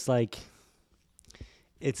 But it's like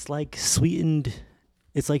sweetened.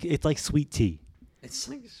 It's like sweet tea. It's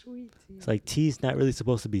like sweet tea. It's like tea's not really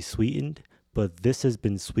supposed to be sweetened, but this has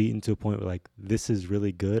been sweetened to a point where this is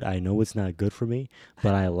really good. I know it's not good for me,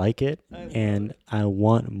 but I like it, and I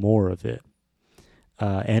want more of it.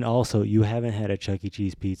 And also, you haven't had a Chuck E.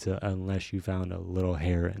 Cheese pizza unless you found a little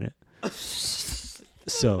hair in it.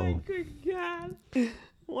 So, oh my good God.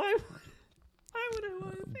 Why would I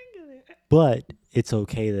want to think of that? But it's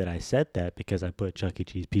okay that I said that because I put Chuck E.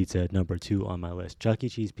 Cheese pizza at number 2 on my list. Chuck E.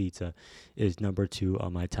 Cheese pizza is number 2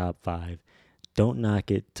 on my top 5. Don't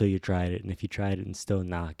knock it till you tried it, and if you tried it and still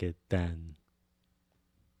knock it, then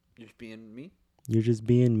you're just being mean. You're just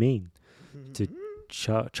being mean to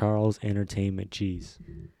Charles Entertainment Cheese.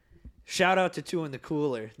 Shout out to Two in the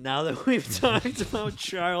Cooler. Now that we've talked about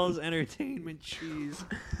Charles Entertainment Cheese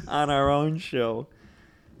on our own show,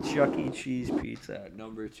 Chuck E. Cheese pizza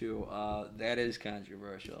number 2. That is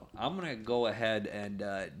controversial. I'm gonna go ahead and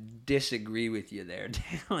disagree with you there,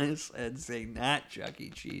 Dallas, and say not Chuck E.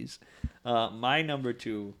 Cheese. My number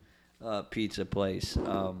 2 pizza place.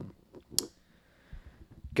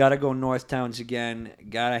 Gotta go North Towns again.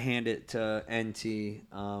 Gotta hand it to NT.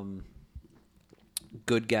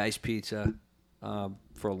 Good Guys Pizza.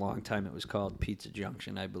 For a long time it was called Pizza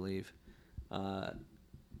Junction, I believe.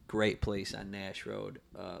 Great place on Nash Road.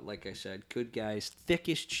 Like I said, Good Guys.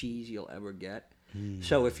 Thickest cheese you'll ever get.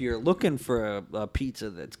 So if you're looking for a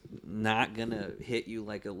pizza that's not going to hit you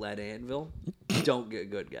like a lead anvil, don't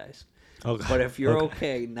get Good Guys. Okay. But if you're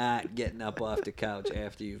okay not getting up off the couch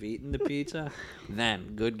after you've eaten the pizza,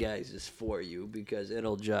 then Good Guys is for you because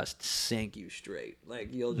it'll just sink you straight.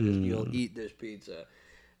 You'll eat this pizza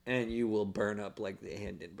and you will burn up like the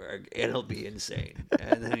Hindenburg. It'll be insane.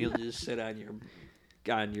 And then you'll just sit on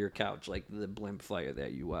your couch like the blimp fire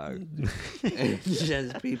that you are. And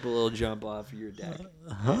just people will jump off your deck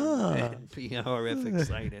and be a horrific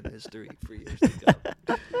sight in history for years to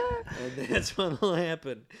come. And that's what will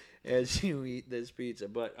happen as you eat this pizza.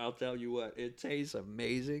 But I'll tell you what, it tastes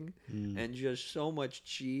amazing and just so much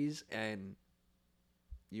cheese, and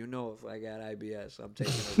you know if I got IBS, I'm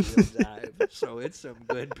taking a real dive. So it's some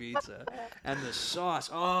good pizza. And the sauce,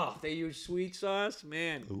 they use sweet sauce?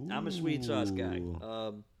 Man, I'm a sweet sauce guy.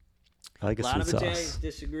 I like a lot sweet of Italians sauce.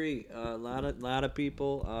 disagree. A lot of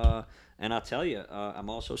people. And I'll tell you, I'm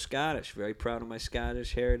also Scottish. Very proud of my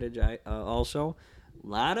Scottish heritage. Also, a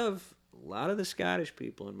lot of the Scottish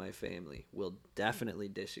people in my family will definitely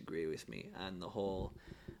disagree with me on the whole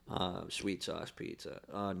sweet sauce pizza.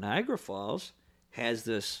 Niagara Falls has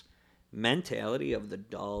this mentality of the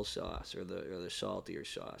dull sauce or the saltier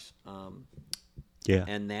sauce. Yeah.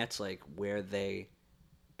 And that's like where they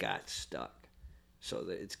got stuck. So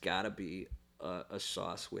that it's got to be a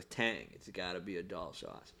sauce with tang. It's got to be a dull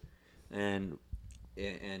sauce. And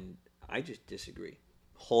I just disagree.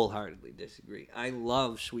 Wholeheartedly disagree. I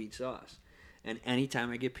love sweet sauce. And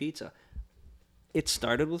anytime I get pizza, it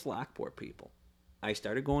started with Lockport people. I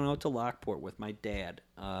started going out to Lockport with my dad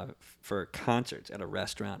for concerts at a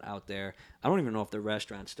restaurant out there. I don't even know if the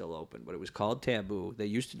restaurant's still open, but it was called Taboo. They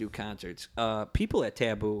used to do concerts. People at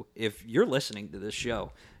Taboo, if you're listening to this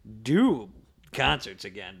show, do concerts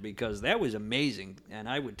again, because that was amazing, and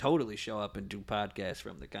I would totally show up and do podcasts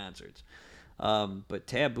from the concerts. But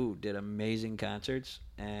Taboo did amazing concerts,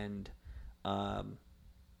 and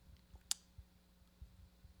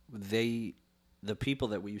the people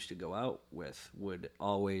that we used to go out with would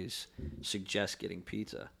always suggest getting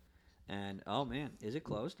pizza. And, oh, man, is it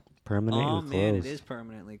closed? Permanently closed. Oh, man, it closed. is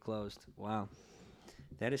permanently closed. Wow.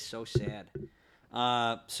 That is so sad.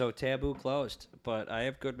 So Taboo closed, but I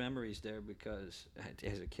have good memories there because,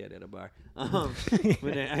 as a kid at a bar,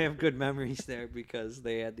 but I have good memories there because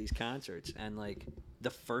they had these concerts. And, like, the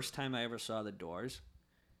first time I ever saw the Doors,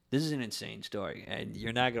 this is an insane story, and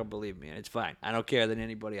you're not going to believe me, and it's fine. I don't care that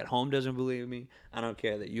anybody at home doesn't believe me. I don't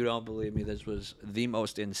care that you don't believe me. This was the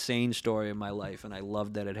most insane story of my life, and I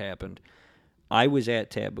loved that it happened. I was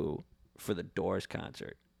at Taboo for the Doors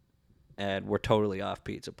concert, and we're totally off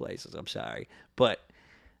pizza places. I'm sorry. But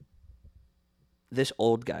this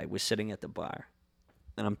old guy was sitting at the bar,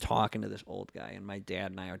 and I'm talking to this old guy, and my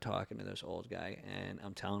dad and I are talking to this old guy, and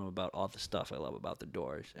I'm telling him about all the stuff I love about the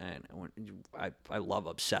Doors, and I love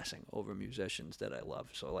obsessing over musicians that I love.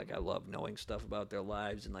 So, like, I love knowing stuff about their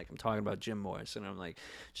lives, and, like, I'm talking about Jim Morrison, and I'm like,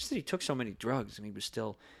 just that he took so many drugs, and he was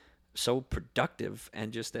still so productive,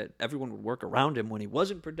 and just that everyone would work around him when he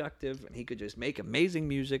wasn't productive, and he could just make amazing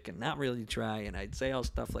music and not really try, and I'd say all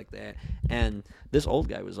stuff like that. And this old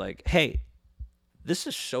guy was like, hey, this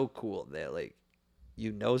is so cool that, like,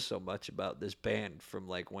 you know so much about this band from,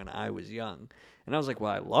 like, when I was young. And I was like,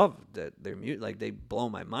 well, I love that their music, like, they blow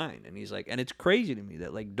my mind. And he's like, and it's crazy to me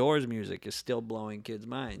that, like, Doors music is still blowing kids'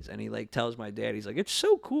 minds. And he, like, tells my dad, he's like, it's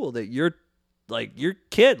so cool that you're, like, your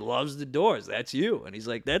kid loves the Doors. That's you. And he's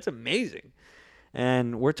like, that's amazing.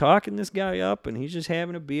 And we're talking this guy up, and he's just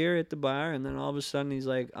having a beer at the bar. And then all of a sudden he's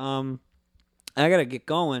like, I got to get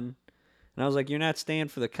going. And I was like, you're not staying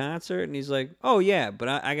for the concert? And he's like, oh, yeah, but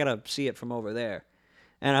I got to see it from over there.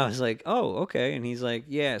 And I was like, oh, okay. And he's like,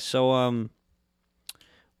 yeah, so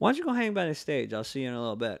why don't you go hang by the stage? I'll see you in a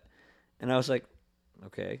little bit. And I was like,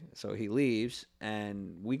 okay. So he leaves,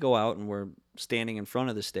 and we go out, and we're standing in front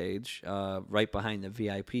of the stage, right behind the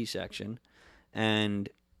VIP section. And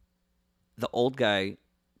the old guy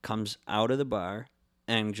comes out of the bar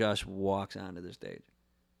and just walks onto the stage.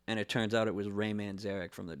 And it turns out it was Ray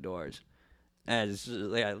Manzarek from the Doors. And this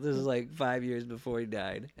is like 5 years before he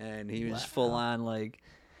died. And he was full on like,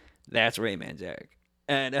 that's Ray Manzarek.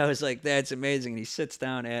 And I was like, that's amazing. And he sits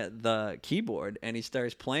down at the keyboard and he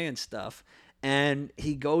starts playing stuff. And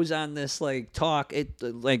he goes on this like talk. It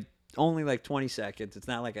like only like 20 seconds. It's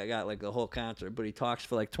not like I got like the whole concert, but he talks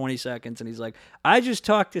for like 20 seconds. And he's like, I just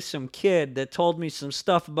talked to some kid that told me some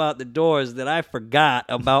stuff about the Doors that I forgot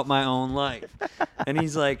about my own life. And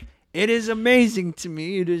he's like, it is amazing to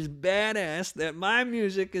me. It is badass that my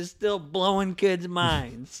music is still blowing kids'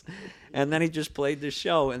 minds. And then he just played the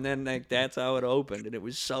show, and then like that's how it opened, and it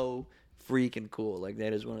was so freaking cool. Like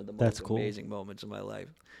that is one of the most amazing moments of my life.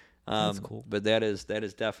 That's cool. But that is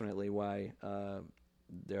definitely why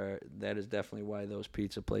that is definitely why those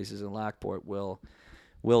pizza places in Lockport will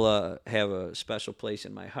have a special place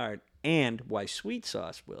in my heart, and why Sweet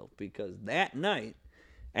Sauce will, because that night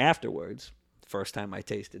afterwards. First time I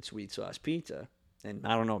tasted sweet sauce pizza, and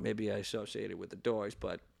I don't know, maybe I associated with the Doors,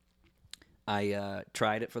 but I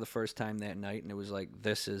tried it for the first time that night, and it was like,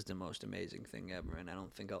 this is the most amazing thing ever, and I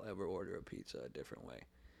don't think I'll ever order a pizza a different way.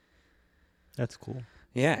 That's cool.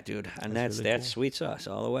 Yeah, dude, and that's really cool. Sweet Sauce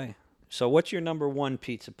all the way. So what's your number one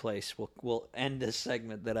pizza place? We'll end this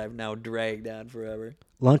segment that I've now dragged on forever.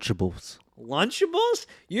 Lunchables. Lunchables?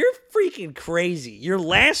 You're freaking crazy. Your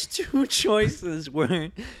last two choices were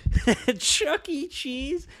Chuck E.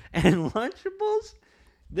 Cheese and Lunchables?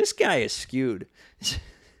 This guy is skewed.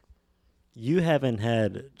 You haven't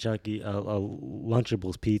had a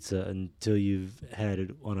Lunchables pizza until you've had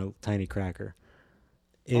it on a tiny cracker.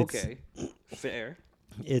 Okay, fair.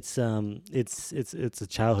 It's a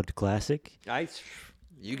childhood classic.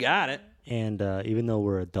 You got it. And even though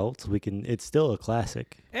we're adults, it's still a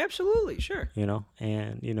classic. Absolutely, sure. You know,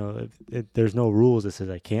 and you know, there's no rules that says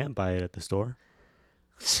I can't buy it at the store.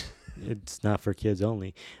 It's not for kids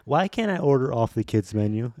only. Why can't I order off the kids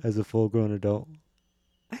menu as a full-grown adult?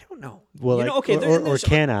 I don't know. Well, or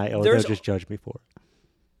can I? Or they'll just judge me for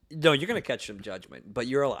it. No, you're gonna catch some judgment, but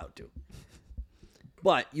you're allowed to.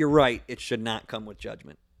 But you're right; it should not come with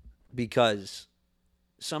judgment, because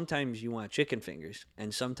sometimes you want chicken fingers,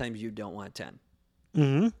 and sometimes you don't want 10.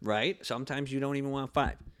 Mm-hmm. Right? Sometimes you don't even want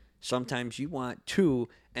 5. Sometimes you want 2,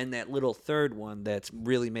 and that little third one that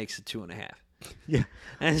really makes it 2.5. Yeah.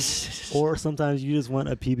 Or sometimes you just want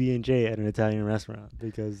a PB&J at an Italian restaurant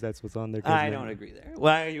because that's what's on their kids' I don't agree there.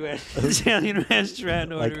 Why are you at an Italian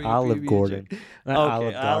restaurant ordering like Olive PB&J? Gordon?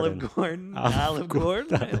 Okay, Olive Gordon. Olive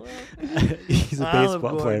Gordon. He's a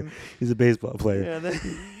baseball player. He's a baseball player. Yeah,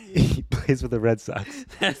 he plays for the Red Sox.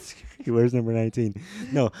 He wears number 19.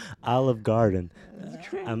 No, Olive Garden.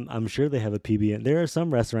 I'm sure they have a PB&J. There are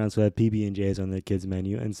some restaurants who have PB&Js on their kids'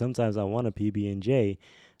 menu, and sometimes I want a PB&J.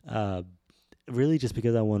 Really just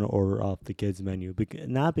because I want to order off the kids' menu.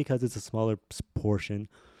 Not because it's a smaller portion,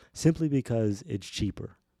 simply because it's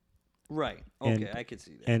cheaper. Right. Okay, I could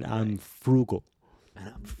see that. And right. I'm frugal.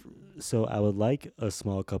 So I would like a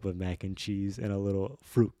small cup of mac and cheese and a little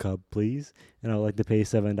fruit cup, please. And I would like to pay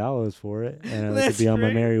 $7 for it, and I'd like to be on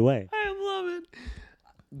my merry way. I love it.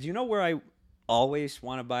 Do you know where I always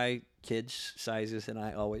want to buy kids' sizes and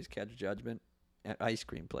I always catch judgment? At ice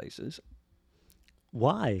cream places.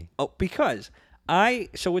 Why? Oh, because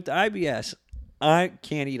so with the IBS, I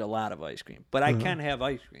can't eat a lot of ice cream, but I can have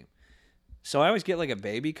ice cream. So I always get like a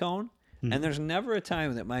baby cone, and there's never a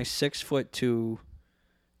time that my 6'2",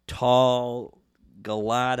 tall,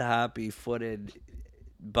 galad hoppy footed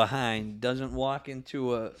behind doesn't walk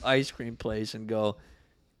into a ice cream place and go,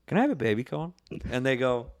 "Can I have a baby cone?" And they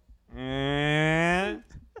go, I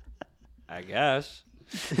guess.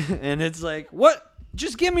 And it's like, what?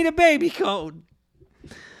 Just give me the baby cone.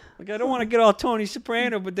 Like, I don't want to get all Tony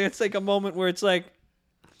Soprano, but that's like a moment where it's like,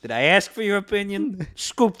 did I ask for your opinion?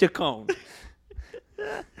 Scoop the cone.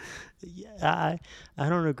 Yeah, I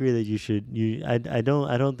don't agree that you should. I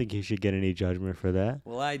don't think you should get any judgment for that.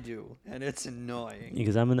 Well, I do, and it's annoying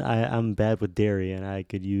because I'm bad with dairy, and I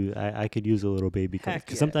could use a little baby cone.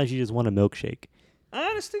 Because sometimes you just want a milkshake.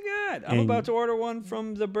 Honest to God, I'm about to order one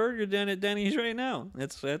from the Burger Den at Denny's right now.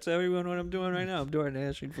 That's everyone what I'm doing right now. I'm doing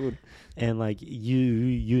Dashing food. And like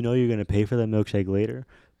you know you're gonna pay for that milkshake later,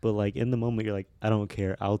 but like in the moment you're like, I don't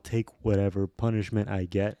care. I'll take whatever punishment I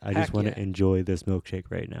get. I just want to enjoy this milkshake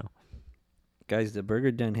right now. Guys, the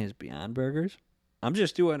Burger Den has Beyond Burgers. I'm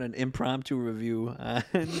just doing an impromptu review on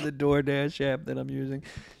the DoorDash app that I'm using.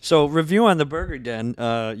 So, review on the Burger Den.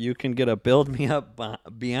 You can get a Build Me Up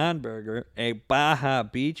Beyond Burger, a Baja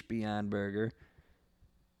Beach Beyond Burger.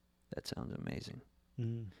 That sounds amazing.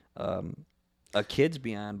 A Kids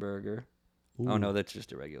Beyond Burger. Ooh. Oh, no, that's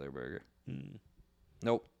just a regular burger.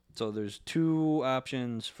 Nope. So, there's 2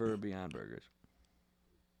 options for Beyond Burgers.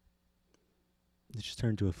 It just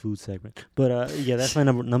turned into a food segment. But, yeah, that's my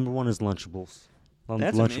number one is Lunchables.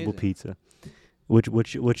 That's Lunchable amazing. Pizza.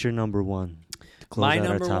 What's your number one? My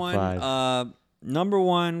number one, number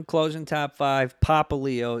one, closing top 5, Papa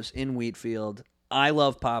Leo's in Wheatfield. I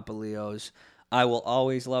love Papa Leo's. I will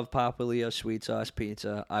always love Papa Leo's sweet sauce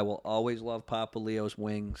pizza. I will always love Papa Leo's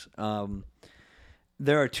wings.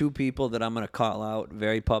 There are 2 people that I'm going to call out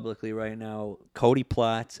very publicly right now, Cody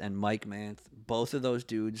Plotz and Mike Manth. Both of those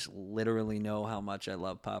dudes literally know how much I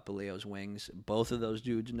love Papa Leo's wings. Both of those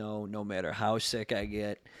dudes know no matter how sick I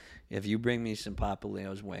get, if you bring me some Papa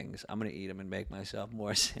Leo's wings, I'm going to eat them and make myself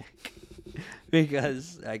more sick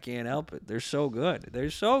because I can't help it. They're so good. They're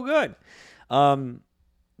so good.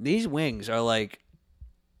 These wings are like,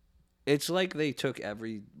 it's like they took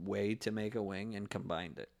every way to make a wing and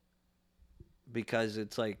combined it. Because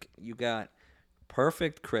it's like you got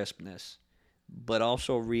perfect crispness, but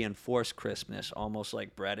also reinforced crispness, almost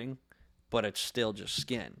like breading, but it's still just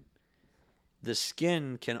skin. The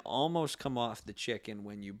skin can almost come off the chicken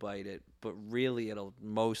when you bite it, but really it'll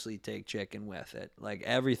mostly take chicken with it. Like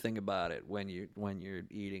everything about it when you're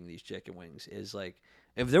eating these chicken wings is like,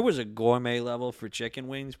 if there was a gourmet level for chicken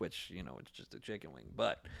wings, which, you know, it's just a chicken wing,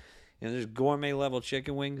 but there's gourmet level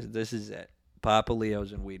chicken wings. This is it. Papa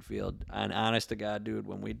Leo's in Wheatfield. And honest to God, dude,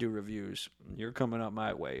 when we do reviews, you're coming up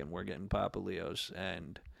my way, and we're getting Papa Leo's,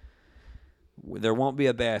 and there won't be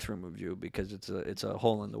a bathroom review because it's a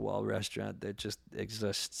hole in the wall restaurant that just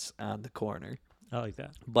exists on the corner. I like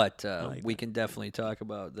that. But we can definitely talk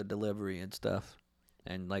about the delivery and stuff.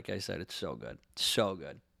 And like I said, it's so good, so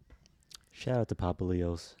good. Shout out to Papa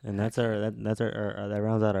Leo's, and that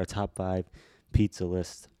rounds out our top 5 pizza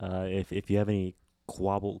list. If you have any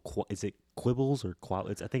is it quibbles or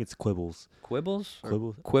I think it's quibbles. Quibbles?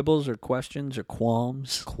 Quibbles? Quibbles or questions or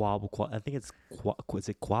qualms? I think it's is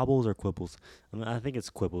it quabbles or quibbles? I think it's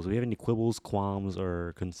quibbles. If you have any quibbles, qualms,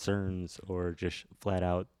 or concerns, or just flat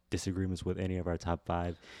out disagreements with any of our top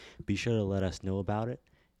 5, be sure to let us know about it.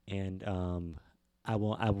 And I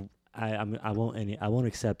won't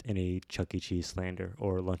accept any Chuck E. Cheese slander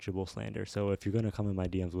or Lunchable slander. So if you're gonna come in my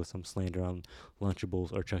DMs with some slander on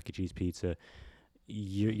Lunchables or Chuck E. Cheese pizza,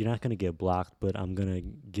 you're not gonna get blocked, but I'm gonna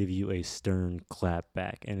give you a stern clap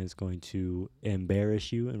back, and it's going to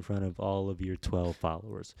embarrass you in front of all of your 12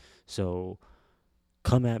 followers. So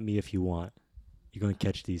come at me if you want. You're gonna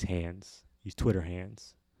catch these Twitter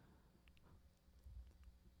hands.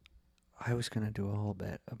 I was gonna do a whole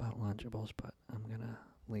bit about Lunchables, but I'm gonna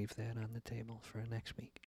leave that on the table for next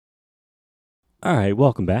week. All right,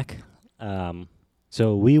 welcome back.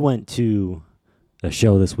 So we went to a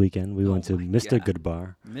show this weekend. We went to Mr.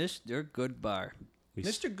 Goodbar. Mr. Goodbar.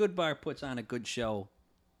 Mr. Goodbar puts on a good show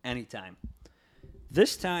anytime.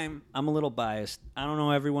 This time, I'm a little biased. I don't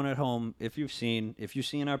know everyone at home. If you've seen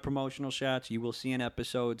our promotional shots, you will see in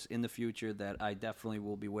episodes in the future that I definitely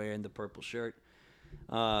will be wearing the purple shirt.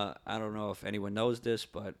 I don't know if anyone knows this,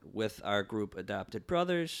 but with our group Adopted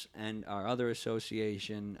Brothers and our other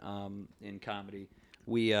association in comedy,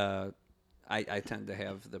 I tend to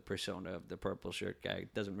have the persona of the purple shirt guy.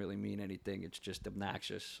 It doesn't really mean anything. It's just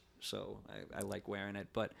obnoxious, so I like wearing it.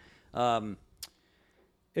 But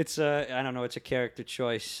it's I don't know. It's a character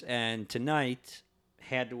choice. And tonight,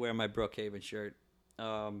 had to wear my Brookhaven shirt.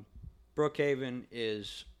 Brookhaven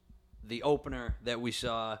is the opener that we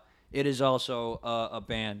saw. It is also a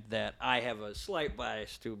band that I have a slight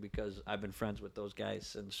bias to because I've been friends with those guys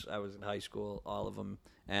since I was in high school, all of them,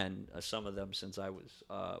 and some of them since I was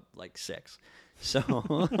like 6. So,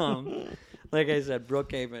 like I said,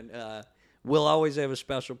 Brookhaven will always have a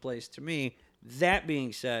special place to me. That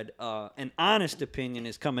being said, an honest opinion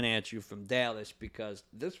is coming at you from Dallas because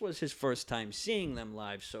this was his first time seeing them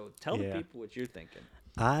live. So tell the people what you're thinking.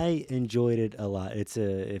 I enjoyed it a lot.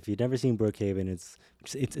 If you've never seen Brookhaven,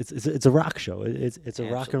 it's a rock show. It's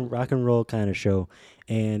a rock and roll kind of show,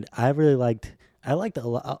 and I liked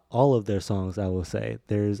all of their songs. I will say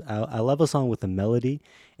I love a song with a melody,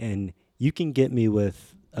 and you can get me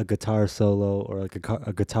with a guitar solo or like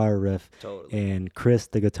a guitar riff. Totally. And Chris,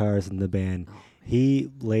 the guitarist in the band, he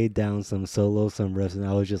laid down some solos, some riffs, and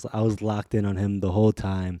I was locked in on him the whole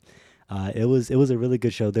time. It was a really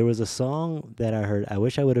good show. There was a song that I heard. I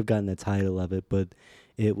wish I would have gotten the title of it, but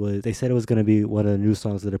they said it was going to be one of the new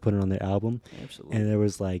songs that they're putting on their album. Absolutely. And there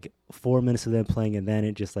was like 4 minutes of them playing, and then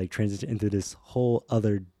it just like transitioned into this whole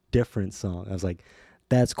other different song. I was like,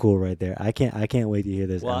 that's cool right there. I can't wait to hear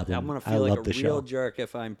this album. I'm gonna feel like a real jerk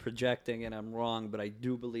if I'm projecting and I'm wrong, but I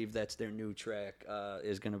do believe that's their new track.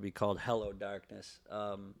 Is gonna be called "Hello Darkness."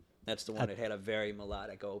 That's the one that had a very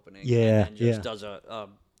melodic opening. Yeah, and just does a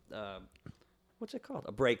what's it called?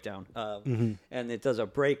 A breakdown. And it does a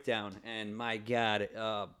breakdown, and my God,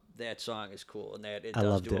 that song is cool, and it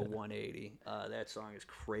does do a 180. That song is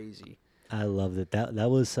crazy. I loved it. That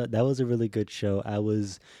was a really good show. I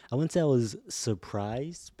wouldn't say I was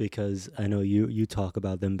surprised because I know you talk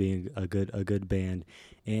about them being a good band,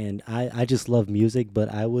 and I just love music,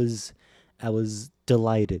 but I was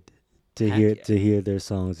delighted to hear their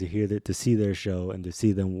songs, to see their show, and to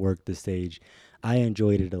see them work the stage. I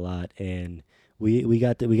enjoyed it a lot, and we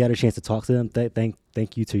got a chance to talk to them.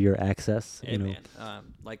 Thank you to your access. Hey, man,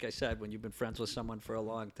 like I said, when you've been friends with someone for a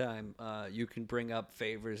long time, you can bring up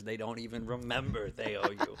favors they don't even remember they owe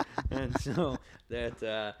you. And so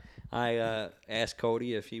that I asked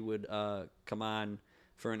Cody if he would come on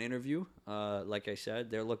for an interview. Like I said,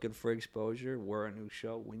 they're looking for exposure. We're a new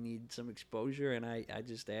show. We need some exposure, and I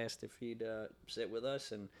just asked if he'd sit with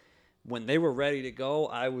us. And when they were ready to go,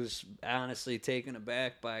 I was honestly taken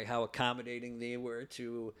aback by how accommodating they were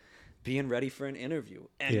to being ready for an interview.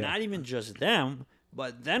 And not even just them,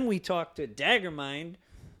 but then we talked to Daggermind,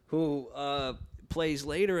 who plays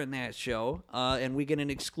later in that show, and we get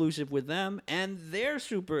an exclusive with them, and they're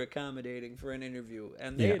super accommodating for an interview.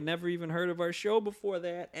 And they had never even heard of our show before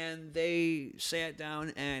that, and they sat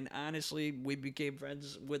down, and honestly, we became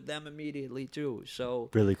friends with them immediately, too. So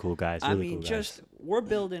really cool guys. Really I mean, cool guys. just we're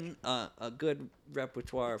building a good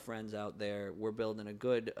repertoire of friends out there. We're building a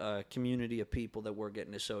good community of people that we're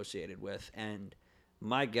getting associated with. And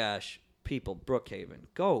my gosh, people, Brookhaven,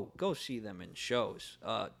 go see them in shows.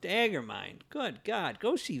 Daggermind, good God,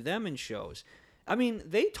 go see them in shows. I mean,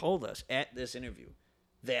 they told us at this interview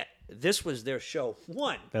that this was their show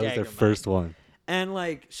one. That was their first one. And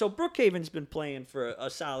like, so Brookhaven's been playing for a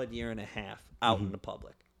solid year and a half out in the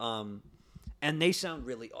public. And they sound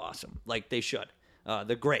really awesome, like they should.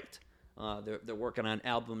 They're great. They're working on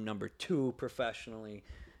album number 2 professionally.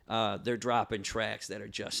 They're dropping tracks that are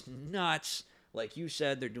just nuts. Like you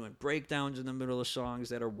said, they're doing breakdowns in the middle of songs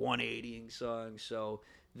that are 180ing songs. So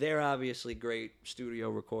they're obviously great studio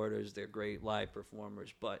recorders. They're great live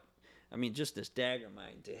performers. But, I mean, just this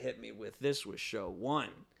Daggermind to hit me with this was show 1.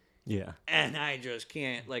 Yeah. And I just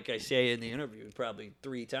can't, like I say in the interview probably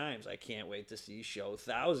 3 times, I can't wait to see show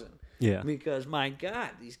 1,000. Yeah. Because, my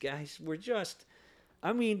God, these guys were just,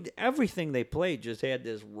 I mean, everything they played just had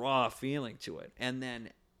this raw feeling to it. And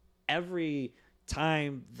then every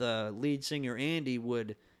time the lead singer, Andy,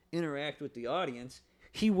 would interact with the audience,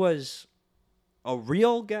 he was a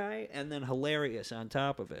real guy and then hilarious on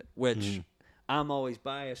top of it, which I'm always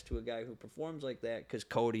biased to a guy who performs like that because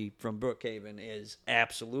Cody from Brookhaven is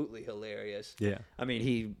absolutely hilarious. Yeah. I mean,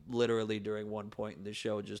 he literally during one point in the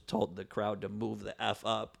show just told the crowd to move the F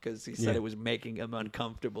up because he said it was making him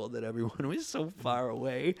uncomfortable that everyone was so far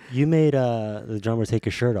away. You made the drummer take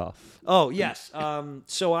his shirt off. Oh, yes.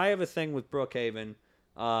 So I have a thing with Brookhaven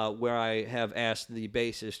where I have asked the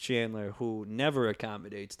bassist Chandler, who never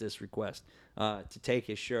accommodates this request, to take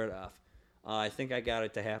his shirt off. I think I got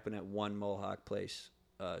it to happen at one Mohawk Place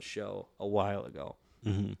show a while ago.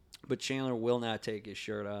 Mm-hmm. But Chandler will not take his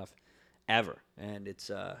shirt off ever, and it's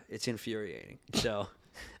infuriating. So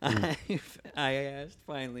I asked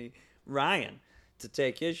finally Ryan to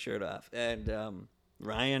take his shirt off, and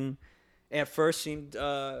Ryan at first seemed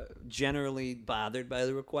generally bothered by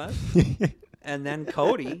the request, and then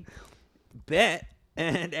Cody bet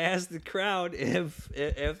and asked the crowd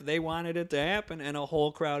if they wanted it to happen, and a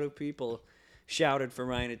whole crowd of people shouted for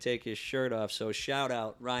Ryan to take his shirt off. So shout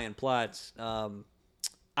out Ryan Plotz,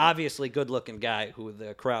 obviously good-looking guy who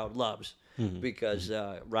the crowd loves, because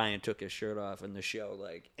Ryan took his shirt off and the show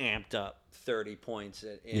like amped up 30 points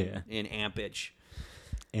in Ampage.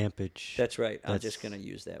 Ampage. That's right. I'm just gonna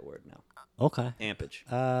use that word now. Okay. Ampage.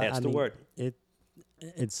 That's the word.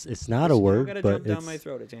 It's not a word, gotta but jump down my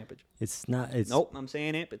throat. It's Ampage. It's not. It's Nope. I'm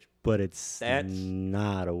saying Ampage. But that's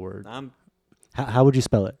not a word. I'm How would you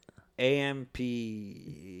spell it? Ampage.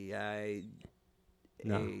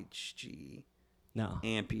 No.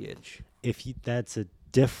 Ampage. That's a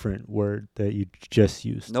different word that you just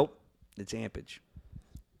used. Nope. It's Ampage.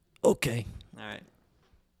 Okay. All right.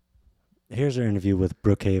 Here's our interview with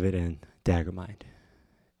Brookhaven and Daggermind.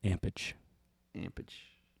 Ampage.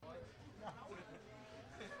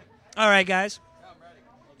 All right, guys.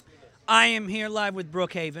 I am here live with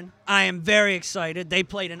Brookhaven. I am very excited. They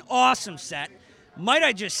played an awesome set. Might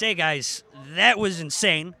I just say, guys, that was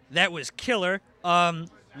insane. That was killer.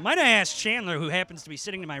 Might I ask Chandler, who happens to be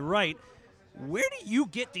sitting to my right, where do you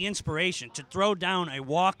get the inspiration to throw down a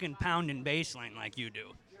walking, pounding bass line like you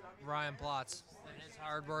do? Ryan Plotz and his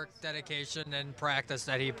hard work, dedication, and practice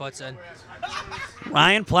that he puts in.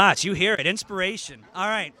 Ryan Plotz, you hear it. Inspiration. All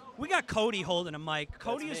right. We got Cody holding a mic.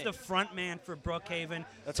 Cody is the front man for Brookhaven.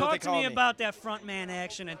 Talk to me about that front man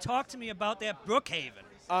action, and talk to me about that Brookhaven.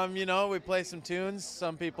 We play some tunes.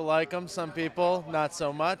 Some people like them, some people not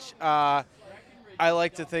so much. I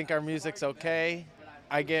like to think our music's okay.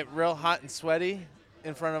 I get real hot and sweaty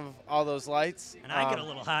in front of all those lights. And I get a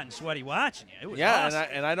little hot and sweaty watching you. It was yeah, awesome.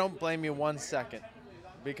 and I don't blame you 1 second,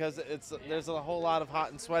 because there's a whole lot of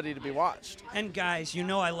hot and sweaty to be watched. And guys, you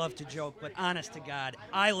know I love to joke, but honest to God,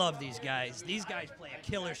 I love these guys. These guys play a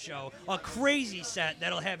killer show, a crazy set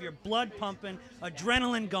that'll have your blood pumping,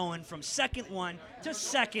 adrenaline going from second 1 to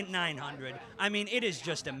second 900. I mean, it is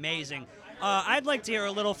just amazing. I'd like to hear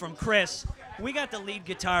a little from Chris. We got the lead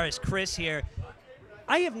guitarist, Chris, here.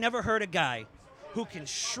 I have never heard a guy who can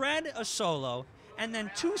shred a solo and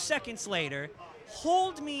then 2 seconds later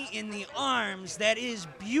hold me in the arms that is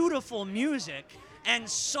beautiful music and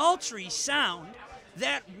sultry sound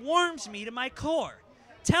that warms me to my core.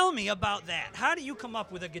 Tell me about that. How do you come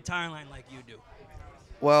up with a guitar line like you do?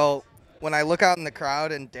 Well, when I look out in the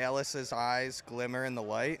crowd and Dallas's eyes glimmer in the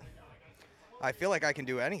light, I feel like I can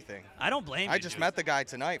do anything. I don't blame you. I just dude. met the guy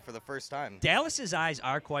tonight for the first time. Dallas's eyes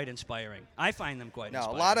are quite inspiring. I find them quite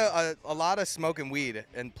No, inspiring. a lot of smoking weed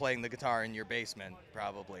and playing the guitar in your basement,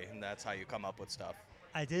 probably, and that's how you come up with stuff.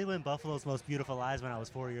 I did win Buffalo's Most Beautiful Eyes when I was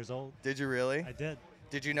 4 years old. Did you really? I did.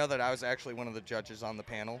 Did you know that I was actually one of the judges on the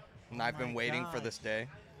panel, and I've been waiting for gosh. this day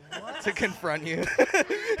to confront you?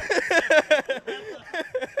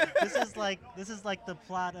 This is like the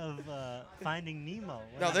plot of Finding Nemo.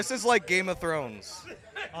 No, this is like Game of Thrones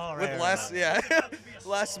Oh, right, with right, less, right. yeah,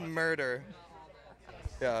 less murder.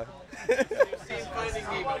 Yeah.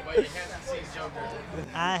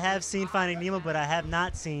 I have seen Finding Nemo, but I have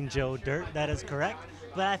not seen Joe Dirt. That is correct.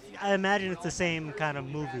 But I imagine it's the same kind of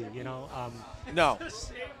movie, you know. No.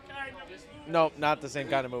 Nope, not the same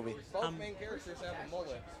kind of movie. Both main characters have a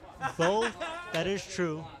mullet. Both, that is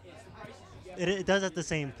true. It does have the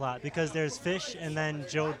same plot because there's fish and then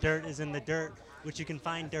Joe Dirt is in the dirt, which you can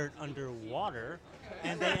find dirt underwater.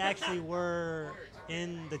 And they actually were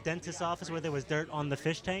in the dentist's office where there was dirt on the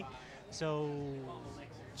fish tank. So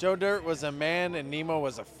Joe Dirt was a man and Nemo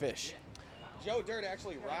was a fish. Joe Dirt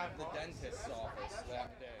actually robbed the dentist's office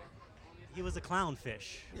that day. he was a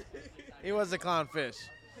clownfish. He was a clownfish.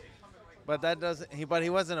 But that doesn't. But he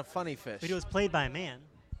wasn't a funny fish. But he was played by a man.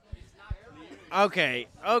 Okay.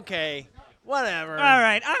 Whatever. All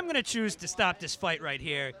right, I'm going to choose to stop this fight right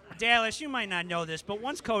here. Dallas, you might not know this, but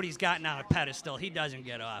once Cody's gotten on a pedestal, he doesn't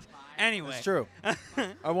get off. Anyway. It's true.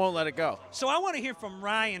 I won't let it go. So I want to hear from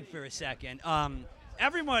Ryan for a second.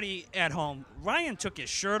 Everybody at home, Ryan took his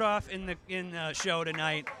shirt off in the show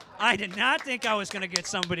tonight. I did not think I was going to get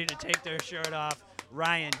somebody to take their shirt off.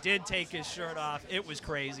 Ryan did take his shirt off. It was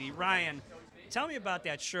crazy. Ryan, tell me about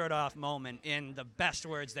that shirt off moment in the best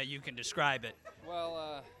words that you can describe it.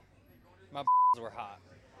 Well, my were hot,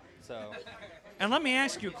 so. And let me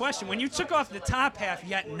ask you a question. When you took off the top half,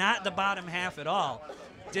 yet not the bottom half at all,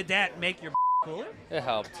 did that make your cooler? It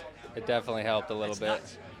helped. It definitely helped a little bit.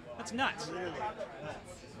 Nuts. That's nuts.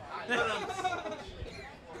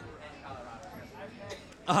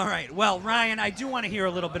 All right. Well, Ryan, I do want to hear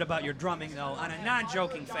a little bit about your drumming, though, on a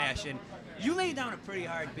non-joking fashion. You lay down a pretty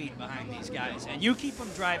hard beat behind these guys, and you keep them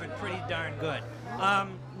driving pretty darn good.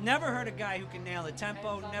 Never heard a guy who can nail the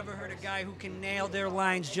tempo. Never heard a guy who can nail their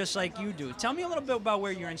lines just like you do. Tell me a little bit about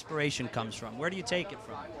where your inspiration comes from. Where do you take it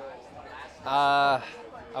from? I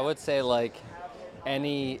would say like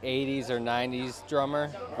any 80s or 90s drummer,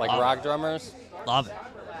 like rock drummers. Love it.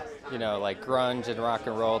 You know, like grunge and rock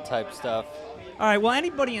and roll type stuff. All right, well,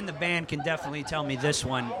 anybody in the band can definitely tell me this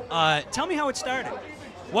one. Tell me how it started.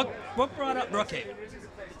 What brought up Brookhaven?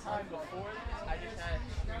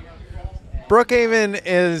 Brookhaven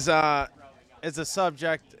is a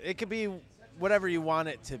subject. It could be whatever you want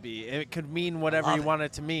it to be. It could mean whatever you want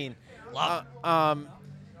it to mean.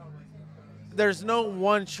 There's no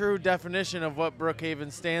one true definition of what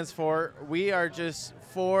Brookhaven stands for. We are just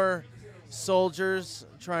 4 soldiers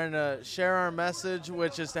trying to share our message,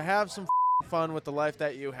 which is to have some fun with the life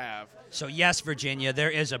that you have. So yes, Virginia,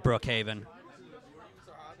 there is a Brookhaven.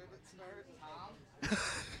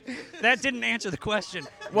 That didn't answer the question.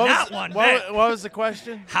 What bit. was the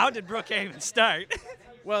question? How did Brookhaven start?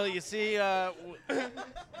 Well, you see,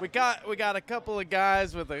 we got a couple of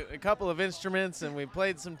guys with a couple of instruments, and we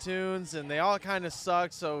played some tunes, and they all kind of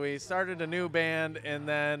sucked. So we started a new band,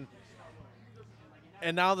 and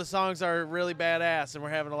now the songs are really badass, and we're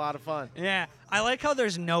having a lot of fun. Yeah, I like how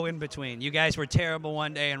there's no in between. You guys were terrible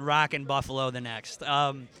one day and rocking Buffalo the next.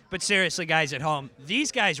 But seriously, guys at home,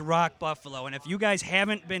 these guys rock Buffalo, and if you guys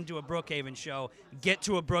haven't been to a Brookhaven show, get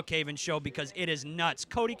to a Brookhaven show because it is nuts.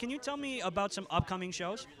 Cody, can you tell me about some upcoming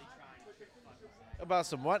shows? About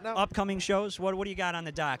some what now? Upcoming shows? What do you got on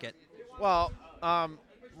the docket? Well,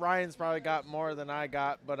 Ryan's probably got more than I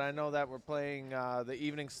got, but I know that we're playing the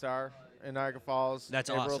Evening Star in Niagara Falls. That's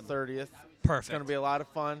April awesome. 30th. Perfect. It's going to be a lot of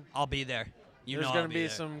fun. I'll be there. There's going to be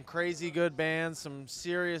some crazy good bands, some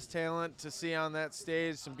serious talent to see on that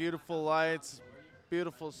stage, some beautiful lights,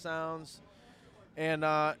 beautiful sounds. And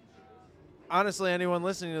honestly, anyone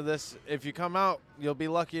listening to this, if you come out, you'll be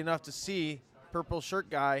lucky enough to see Purple Shirt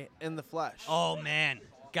Guy in the flesh. Oh, man.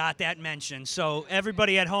 Got that mentioned. So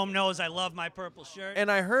everybody at home knows I love my purple shirt.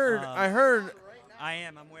 And I heard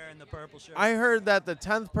I'm wearing the purple shirt. I heard that the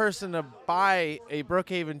 10th person to buy a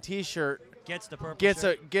Brookhaven T-shirt gets the purple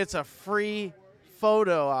shirt. gets a free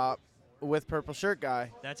photo op with Purple Shirt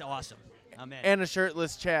Guy. That's awesome. I'm in. And a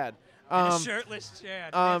shirtless Chad. And a shirtless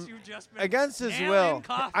Chad. That's you just been against his nailing will.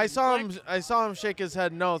 coffee. I saw him shake his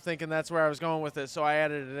head no, thinking that's where I was going with it. So I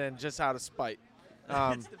added it in just out of spite.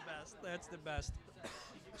 That's the best. That's the best.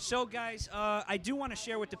 So, guys, I do want to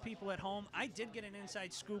share with the people at home. I did get an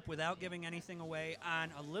inside scoop without giving anything away on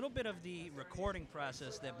a little bit of the recording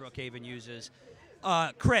process that Brookhaven uses.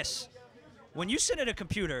 Chris, when you sit at a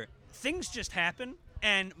computer, things just happen,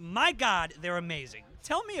 and my God, they're amazing.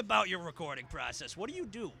 Tell me about your recording process. What do you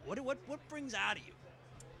do? What brings out of you?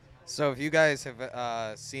 So if you guys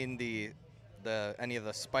have seen any of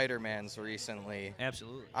the Spider-Mans recently,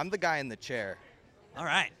 Absolutely. I'm the guy in the chair. All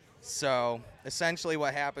right. So essentially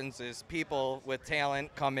what happens is people with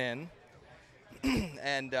talent come in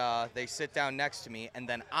and they sit down next to me, and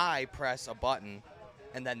then I press a button,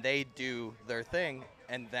 and then they do their thing,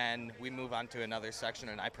 and then we move on to another section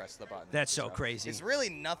and I press the button. That's so crazy. It's really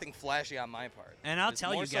nothing flashy on my part. And I'll It's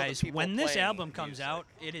tell more you so the guys, people when this playing album comes music. out,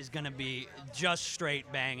 it is going to be just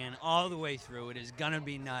straight banging all the way through. It is going to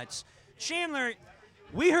be nuts. Chandler,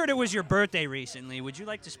 we heard it was your birthday recently. Would you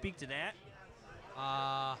like to speak to that?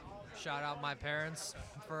 Shout out my parents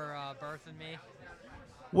for birthing me.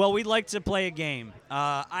 Well, we'd like to play a game.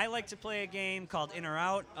 I like to play a game called In or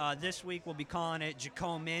Out. This week we'll be calling it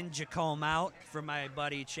Jeacom-in, Jeacom-out for my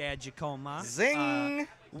buddy Chad Jeacom-in. Zing!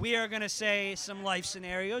 We are going to say some life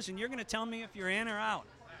scenarios, and you're going to tell me if you're in or out.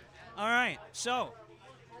 All right, so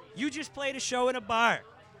you just played a show at a bar.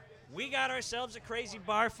 We got ourselves a crazy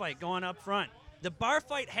bar fight going up front. The bar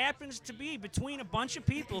fight happens to be between a bunch of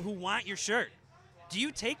people who want your shirt. Do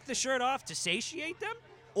you take the shirt off to satiate them,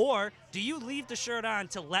 or do you leave the shirt on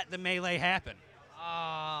to let the melee happen?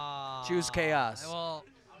 Choose chaos. Well,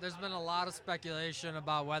 there's been a lot of speculation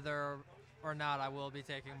about whether or not I will be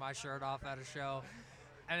taking my shirt off at a show.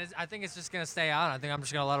 And I think it's just going to stay on. I think I'm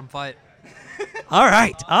just going to let them fight. All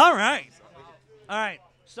right.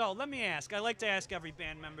 So let me ask. I like to ask every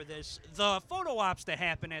band member this. The photo ops that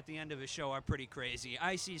happen at the end of a show are pretty crazy.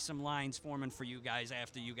 I see some lines forming for you guys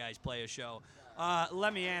after you guys play a show.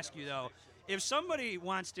 Let me ask you, though. If somebody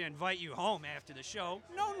wants to invite you home after the show,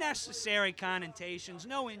 no necessary connotations,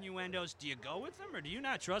 no innuendos, do you go with them or do you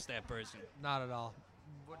not trust that person? Not at all.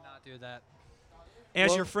 Would not do that.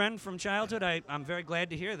 As your friend from childhood, I'm very glad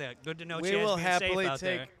to hear that. Good to know We Chad's will being happily safe out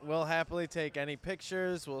there. we'll happily take any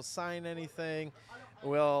pictures. We'll sign anything.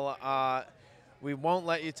 We won't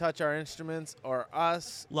let you touch our instruments or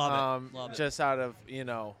us. Love it. Just out of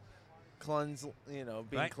cleanse. Being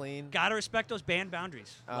Right? clean. Gotta respect those band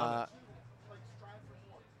boundaries. Love it.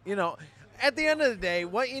 At the end of the day,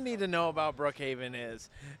 what you need to know about Brookhaven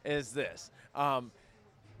is this.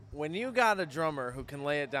 When you got a drummer who can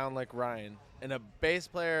lay it down like Ryan, and a bass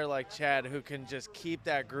player like Chad who can just keep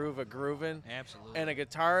that groove a-grooving, Absolutely. and a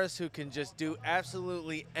guitarist who can just do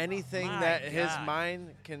absolutely anything My that his God.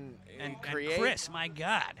 mind can And create. Chris, my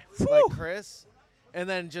God. like Whew. Chris, and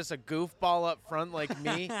then just a goofball up front like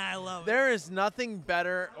me. I love it. There is nothing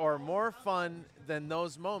better or more fun than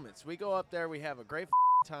those moments. We go up there, we have a great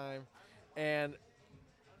time, and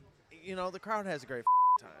the crowd has a great time.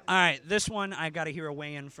 All right, this one I got to hear a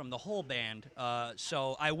weigh-in from the whole band.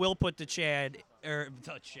 So I will put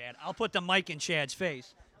I'll put the mic in Chad's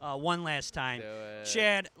face one last time. Do it.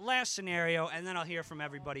 Chad, last scenario, and then I'll hear from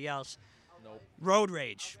everybody else. Nope. Road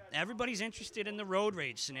rage. Everybody's interested in the road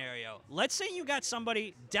rage scenario. Let's say you got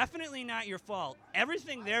somebody, definitely not your fault.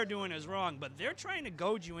 Everything they're doing is wrong, but they're trying to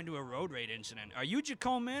goad you into a road rage incident. Are you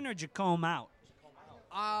Jeacom-in or Jeacom-out?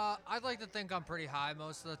 I'd like to think I'm pretty high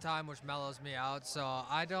most of the time, which mellows me out. So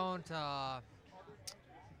I don't. I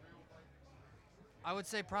would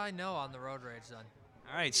say probably no on the road rage then.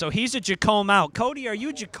 All right, so he's a Jeacom-out. Cody, are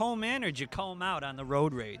you Jeacom-in or Jeacom-out on the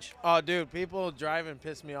road rage? Oh, dude, people driving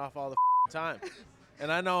piss me off all the time,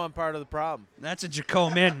 and I know I'm part of the problem. That's a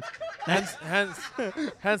Jeacom-in.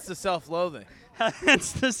 Hence the self-loathing.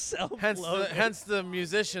 That's the self-loathing. Hence the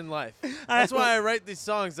musician life. That's why I write these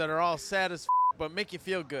songs that are all sad as but make you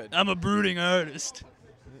feel good. I'm a brooding artist.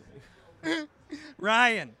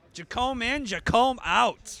 Ryan, Jeacom-in,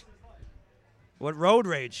 Jeacom-out. What road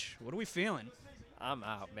rage? What are we feeling? I'm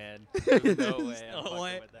out, man. There's no way I'm No fucking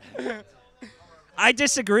way. with that. I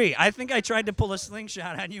disagree. I think I tried to pull a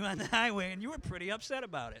slingshot on you on the highway, and you were pretty upset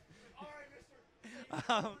about it.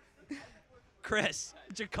 Chris,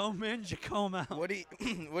 Jeacom-in, Jeacom-out. What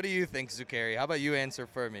do you think, Zuccheri? How about you answer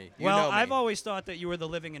for me? You Well, know me. I've always thought that you were the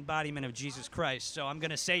living embodiment of Jesus Christ, so I'm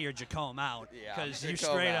going to say you're Jeacom-out Yeah, because I'm you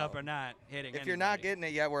straight Jeacom-out. up are not hitting If you're not anybody. getting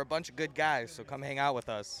it yet, we're a bunch of good guys, so come hang out with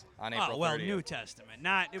us on April 30th. Oh, well, New Testament.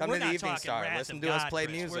 Not, Come we're to the not Evening talking Star. Wrath Listen of to us God, play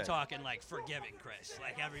Chris. We're music. talking like forgiving Chris.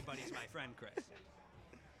 Like everybody's my friend Chris.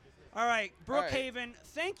 All right, All right. Brookhaven,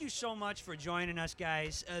 thank you so much for joining us,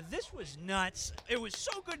 guys. This was nuts. It was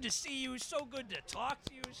so good to see you, so good to talk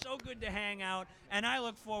to you, so good to hang out, and I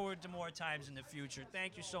look forward to more times in the future.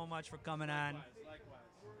 Thank you so much for coming on.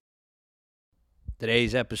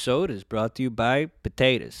 Today's episode is brought to you by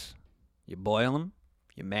potatoes. You boil them,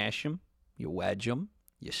 you mash them, you wedge them,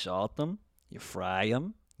 you salt them, you fry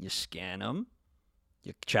them, you scan them,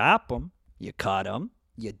 you chop them, you cut them,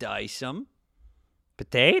 you dice them.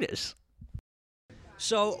 Potatoes.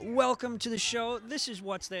 So, welcome to the show. This is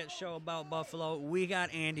What's That Show About Buffalo. We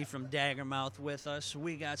got Andy from Daggermouth with us.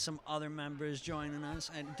 We got some other members joining us.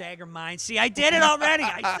 And Daggermind. See, I did it already.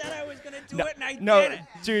 I said I was going to do it, and I did it.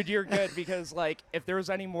 Dude, you're good because, like, if there was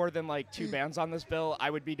any more than, like, 2 bands on this bill, I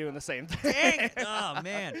would be doing the same thing. Dang it. Oh,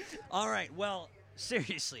 man. All right. Well,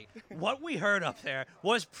 seriously, what we heard up there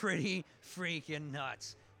was pretty freaking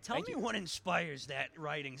nuts. Tell me what inspires that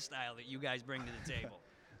writing style that you guys bring to the table.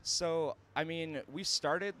 So, I mean, we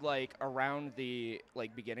started, like, around the,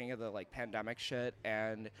 like, beginning of the, like, pandemic shit,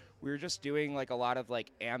 and we were just doing, like, a lot of, like,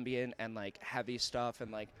 ambient and, like, heavy stuff,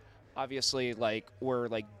 and, like, obviously, like, we're,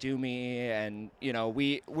 like, doomy, and, you know,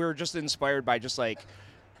 we're just inspired by just, like,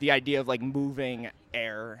 the idea of, like, moving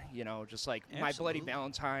air, you know, just, like, My Bloody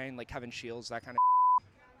Valentine, like, Kevin Shields, that kind of.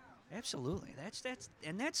 Absolutely, that's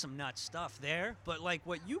some nuts stuff there. But like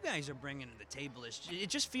what you guys are bringing to the table is it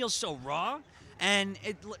just feels so raw. And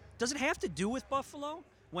does it have to do with Buffalo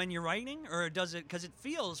when you're writing, or does it? Because it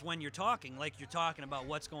feels when you're talking like you're talking about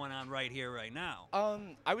what's going on right here, right now.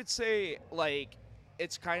 I would say like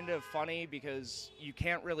it's kind of funny because you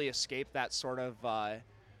can't really escape that sort of. I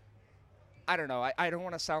don't know. I don't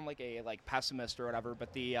want to sound like a pessimist or whatever,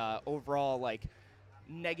 but the overall like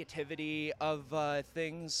negativity of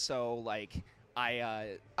things. So like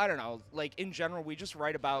I don't know, like in general we just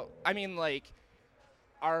write about, I mean like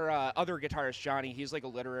our other guitarist Johnny, he's like a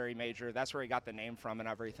literary major, that's where he got the name from and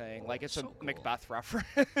everything. Like it's so a cool Macbeth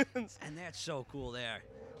reference. And that's so cool there.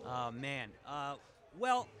 Man,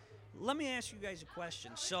 well, let me ask you guys a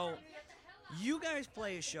question. So you guys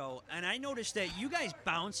play a show, and I noticed that you guys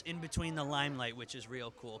bounce in between the limelight, which is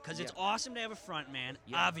real cool, because it's awesome to have a front man.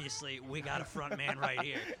 Obviously, we got a front man right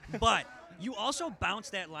here. But you also bounce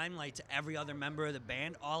that limelight to every other member of the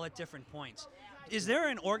band, all at different points. Is there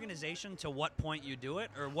an organization to what point you do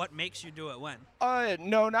it, or what makes you do it when?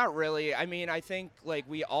 No, not really. I mean, I think, like,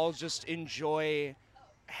 we all just enjoy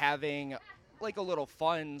having, like, a little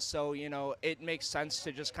fun, so, you know, it makes sense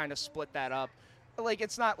to just kind of split that up. Like,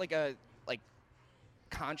 it's not, like, a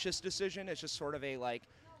conscious decision. It's just sort of a like,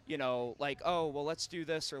 you know, like, oh well, let's do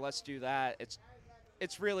this or let's do that.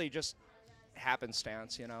 It's really just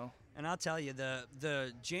happenstance, you know. And I'll tell you,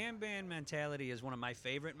 the jam band mentality is one of my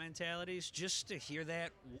favorite mentalities. Just to hear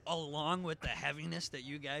that along with the heaviness that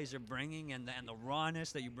you guys are bringing and the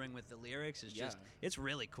rawness that you bring with the lyrics is just, it's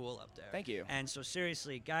really cool up there. Thank you. And so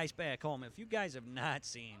seriously, guys back home, if you guys have not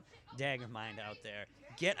seen Daggermind out there,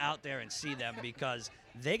 get out there and see them because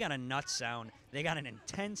they got a nut sound. They got an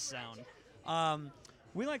intense sound.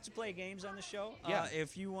 We like to play games on the show.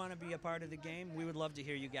 If you want to be a part of the game, we would love to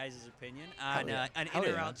hear you guys' opinion on an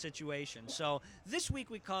in or out situation. So this week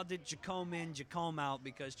we called it Jeacom-in, Jeacom-out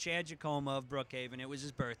because Chad Jeacom of Brookhaven, it was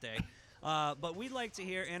his birthday. But we'd like to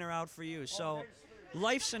hear in or out for you. So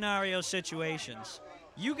life scenario situations.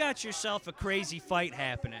 You got yourself a crazy fight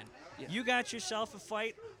happening. You got yourself a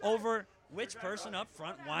fight over which person up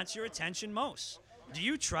front wants your attention most. Do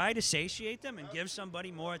you try to satiate them and give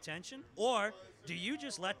somebody more attention? Or do you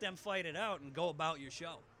just let them fight it out and go about your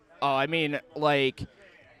show? Oh, I mean, like,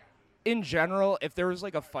 in general, if there was,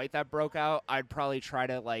 like, a fight that broke out, I'd probably try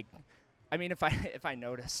to, like, I mean, if I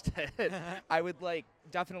noticed it, I would, like,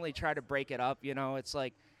 definitely try to break it up, you know? It's,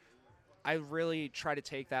 like, I really try to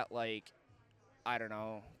take that, like, I don't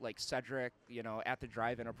know, like Cedric, you know, at the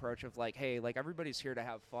drive-in approach of, like, hey, like, everybody's here to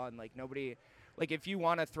have fun. Like, nobody, like, if you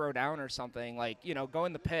want to throw down or something, like, you know, go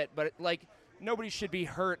in the pit. But, like, nobody should be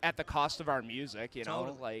hurt at the cost of our music, you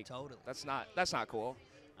know? Like, that's not cool. All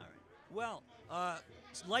right. Well,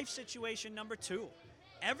 life situation number 2.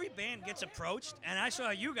 Every band gets approached, and I saw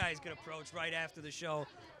you guys get approached right after the show.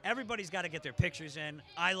 Everybody's got to get their pictures in.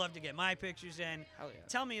 I love to get my pictures in. Hell yeah.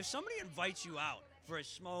 Tell me, if somebody invites you out for a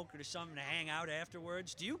smoke or something to hang out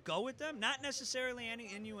afterwards, do you go with them? Not necessarily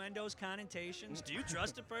any innuendos, connotations. Do you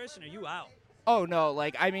trust a person or are you out? Oh, no.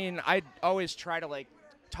 Like, I mean, I always try to, like,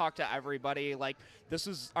 talk to everybody. Like, this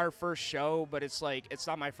is our first show, but it's, like, it's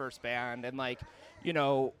not my first band. And, like, you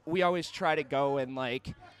know, we always try to go and,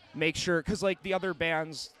 like, make sure, because, like, the other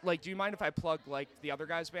bands, like, do you mind if I plug, like, the other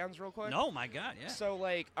guys' bands real quick? No, my God, yeah. So,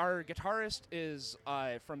 like, our guitarist is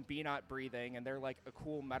from Be Not Breathing, and they're, like, a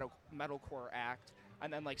cool metalcore act.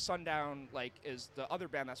 And then, like, Sundown, like, is the other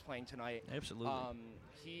band that's playing tonight. Absolutely.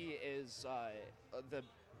 He is the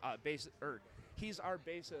bass, or he's our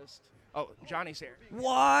bassist. Oh, Johnny's here.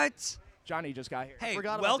 What? Johnny just got here. Hey,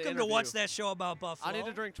 forgot about the welcome to interview. What's That Show About Buffalo? I need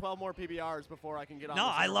to drink 12 more PBRs before I can get on. No,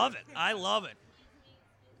 this I show. love it. I love it.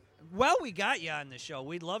 Well, we got you on the show.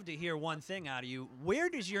 We'd love to hear one thing out of you. Where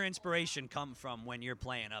does your inspiration come from when you're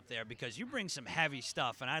playing up there? Because you bring some heavy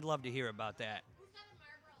stuff, and I'd love to hear about that.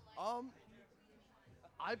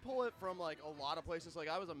 I pull it from like a lot of places. Like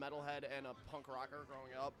I was a metalhead and a punk rocker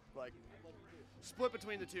growing up. Like split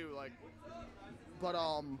between the two. Like, but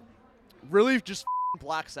really just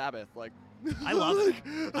Black Sabbath. Like I love it.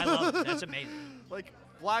 I love it. That's amazing. like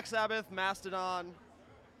Black Sabbath, Mastodon,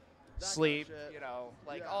 that Sleep, kind of shit. you know,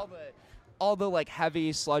 like Yeah. all the like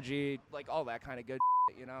heavy, sludgy, like all that kind of good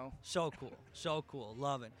shit, you know. So cool. So cool.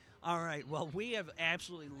 Love it. All right. Well, we have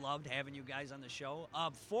absolutely loved having you guys on the show.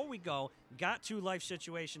 Before we go, got 2 life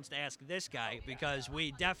situations to ask this guy because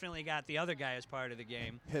we definitely got the other guy as part of the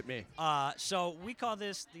game. Hit me. So we call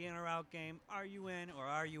this the in or out game. Are you in or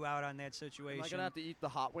are you out on that situation? Am I gonna have to eat the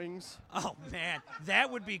hot wings? Oh, man,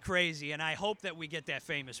 that would be crazy, and I hope that we get that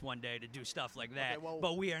famous one day to do stuff like that. Okay, well,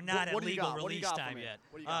 but we are not what at do you legal got? What do you release got for time me? yet.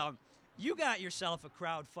 What do you got? You got yourself a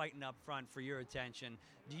crowd fighting up front for your attention.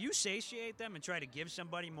 Do you satiate them and try to give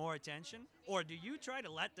somebody more attention? Or do you try to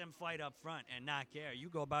let them fight up front and not care? You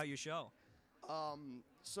go about your show.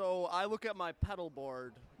 So I look at my pedal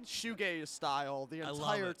board, shoegaze style, the I love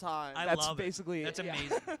entire it. time. I That's love it. basically That's it, yeah.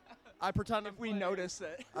 amazing. I pretend We notice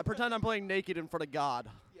it. I pretend I'm playing naked in front of God.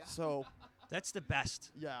 So That's the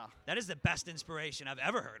best. yeah. That is the best inspiration I've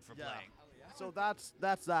ever heard for Yeah. playing. So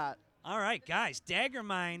that's that. All right, guys.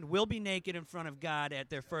 Daggermind will be naked in front of God at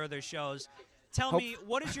their further shows. Tell me,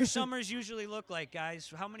 what does your summers usually look like,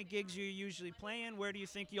 guys? How many gigs are you usually playing? Where do you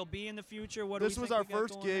think you'll be in the future? What do This we was think our we got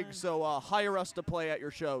first going gig, on? so hire us to play at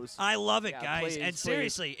your shows. I love it, Yeah, guys. please, And please.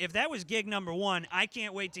 seriously, if that was gig number 1, I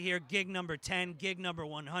can't wait to hear gig number 10, gig number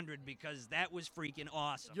 100, because that was freaking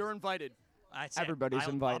awesome. You're invited. That's it. Everybody's I'll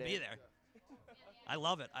invited. be there. I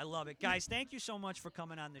love it. I love it. Guys, thank you so much for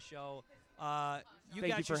coming on the show. You Thank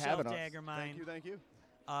got you for yourself having us. Daggermind. Thank you.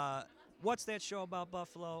 What's That Show About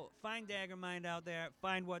Buffalo? Find Daggermind out there.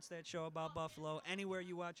 Find What's That Show About Buffalo. Anywhere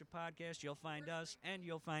you watch a podcast, you'll find us, and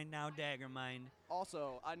you'll find now Daggermind.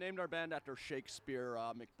 Also, I named our band after Shakespeare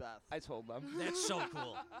Macbeth. I told them. That's so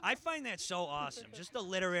cool. I find that so awesome. Just a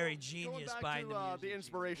literary Going genius back behind to the music. the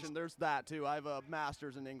inspiration, there's that too. I have a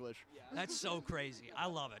master's in English. That's so crazy. I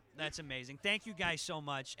love it. That's amazing. Thank you guys so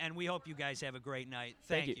much, and we hope you guys have a great night.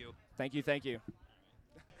 Thank you. Thank you. Thank you.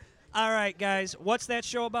 All right, guys. What's That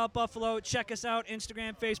Show About Buffalo? Check us out,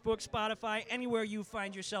 Instagram, Facebook, Spotify. Anywhere you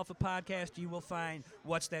find yourself a podcast, you will find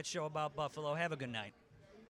What's That Show About Buffalo. Have a good night.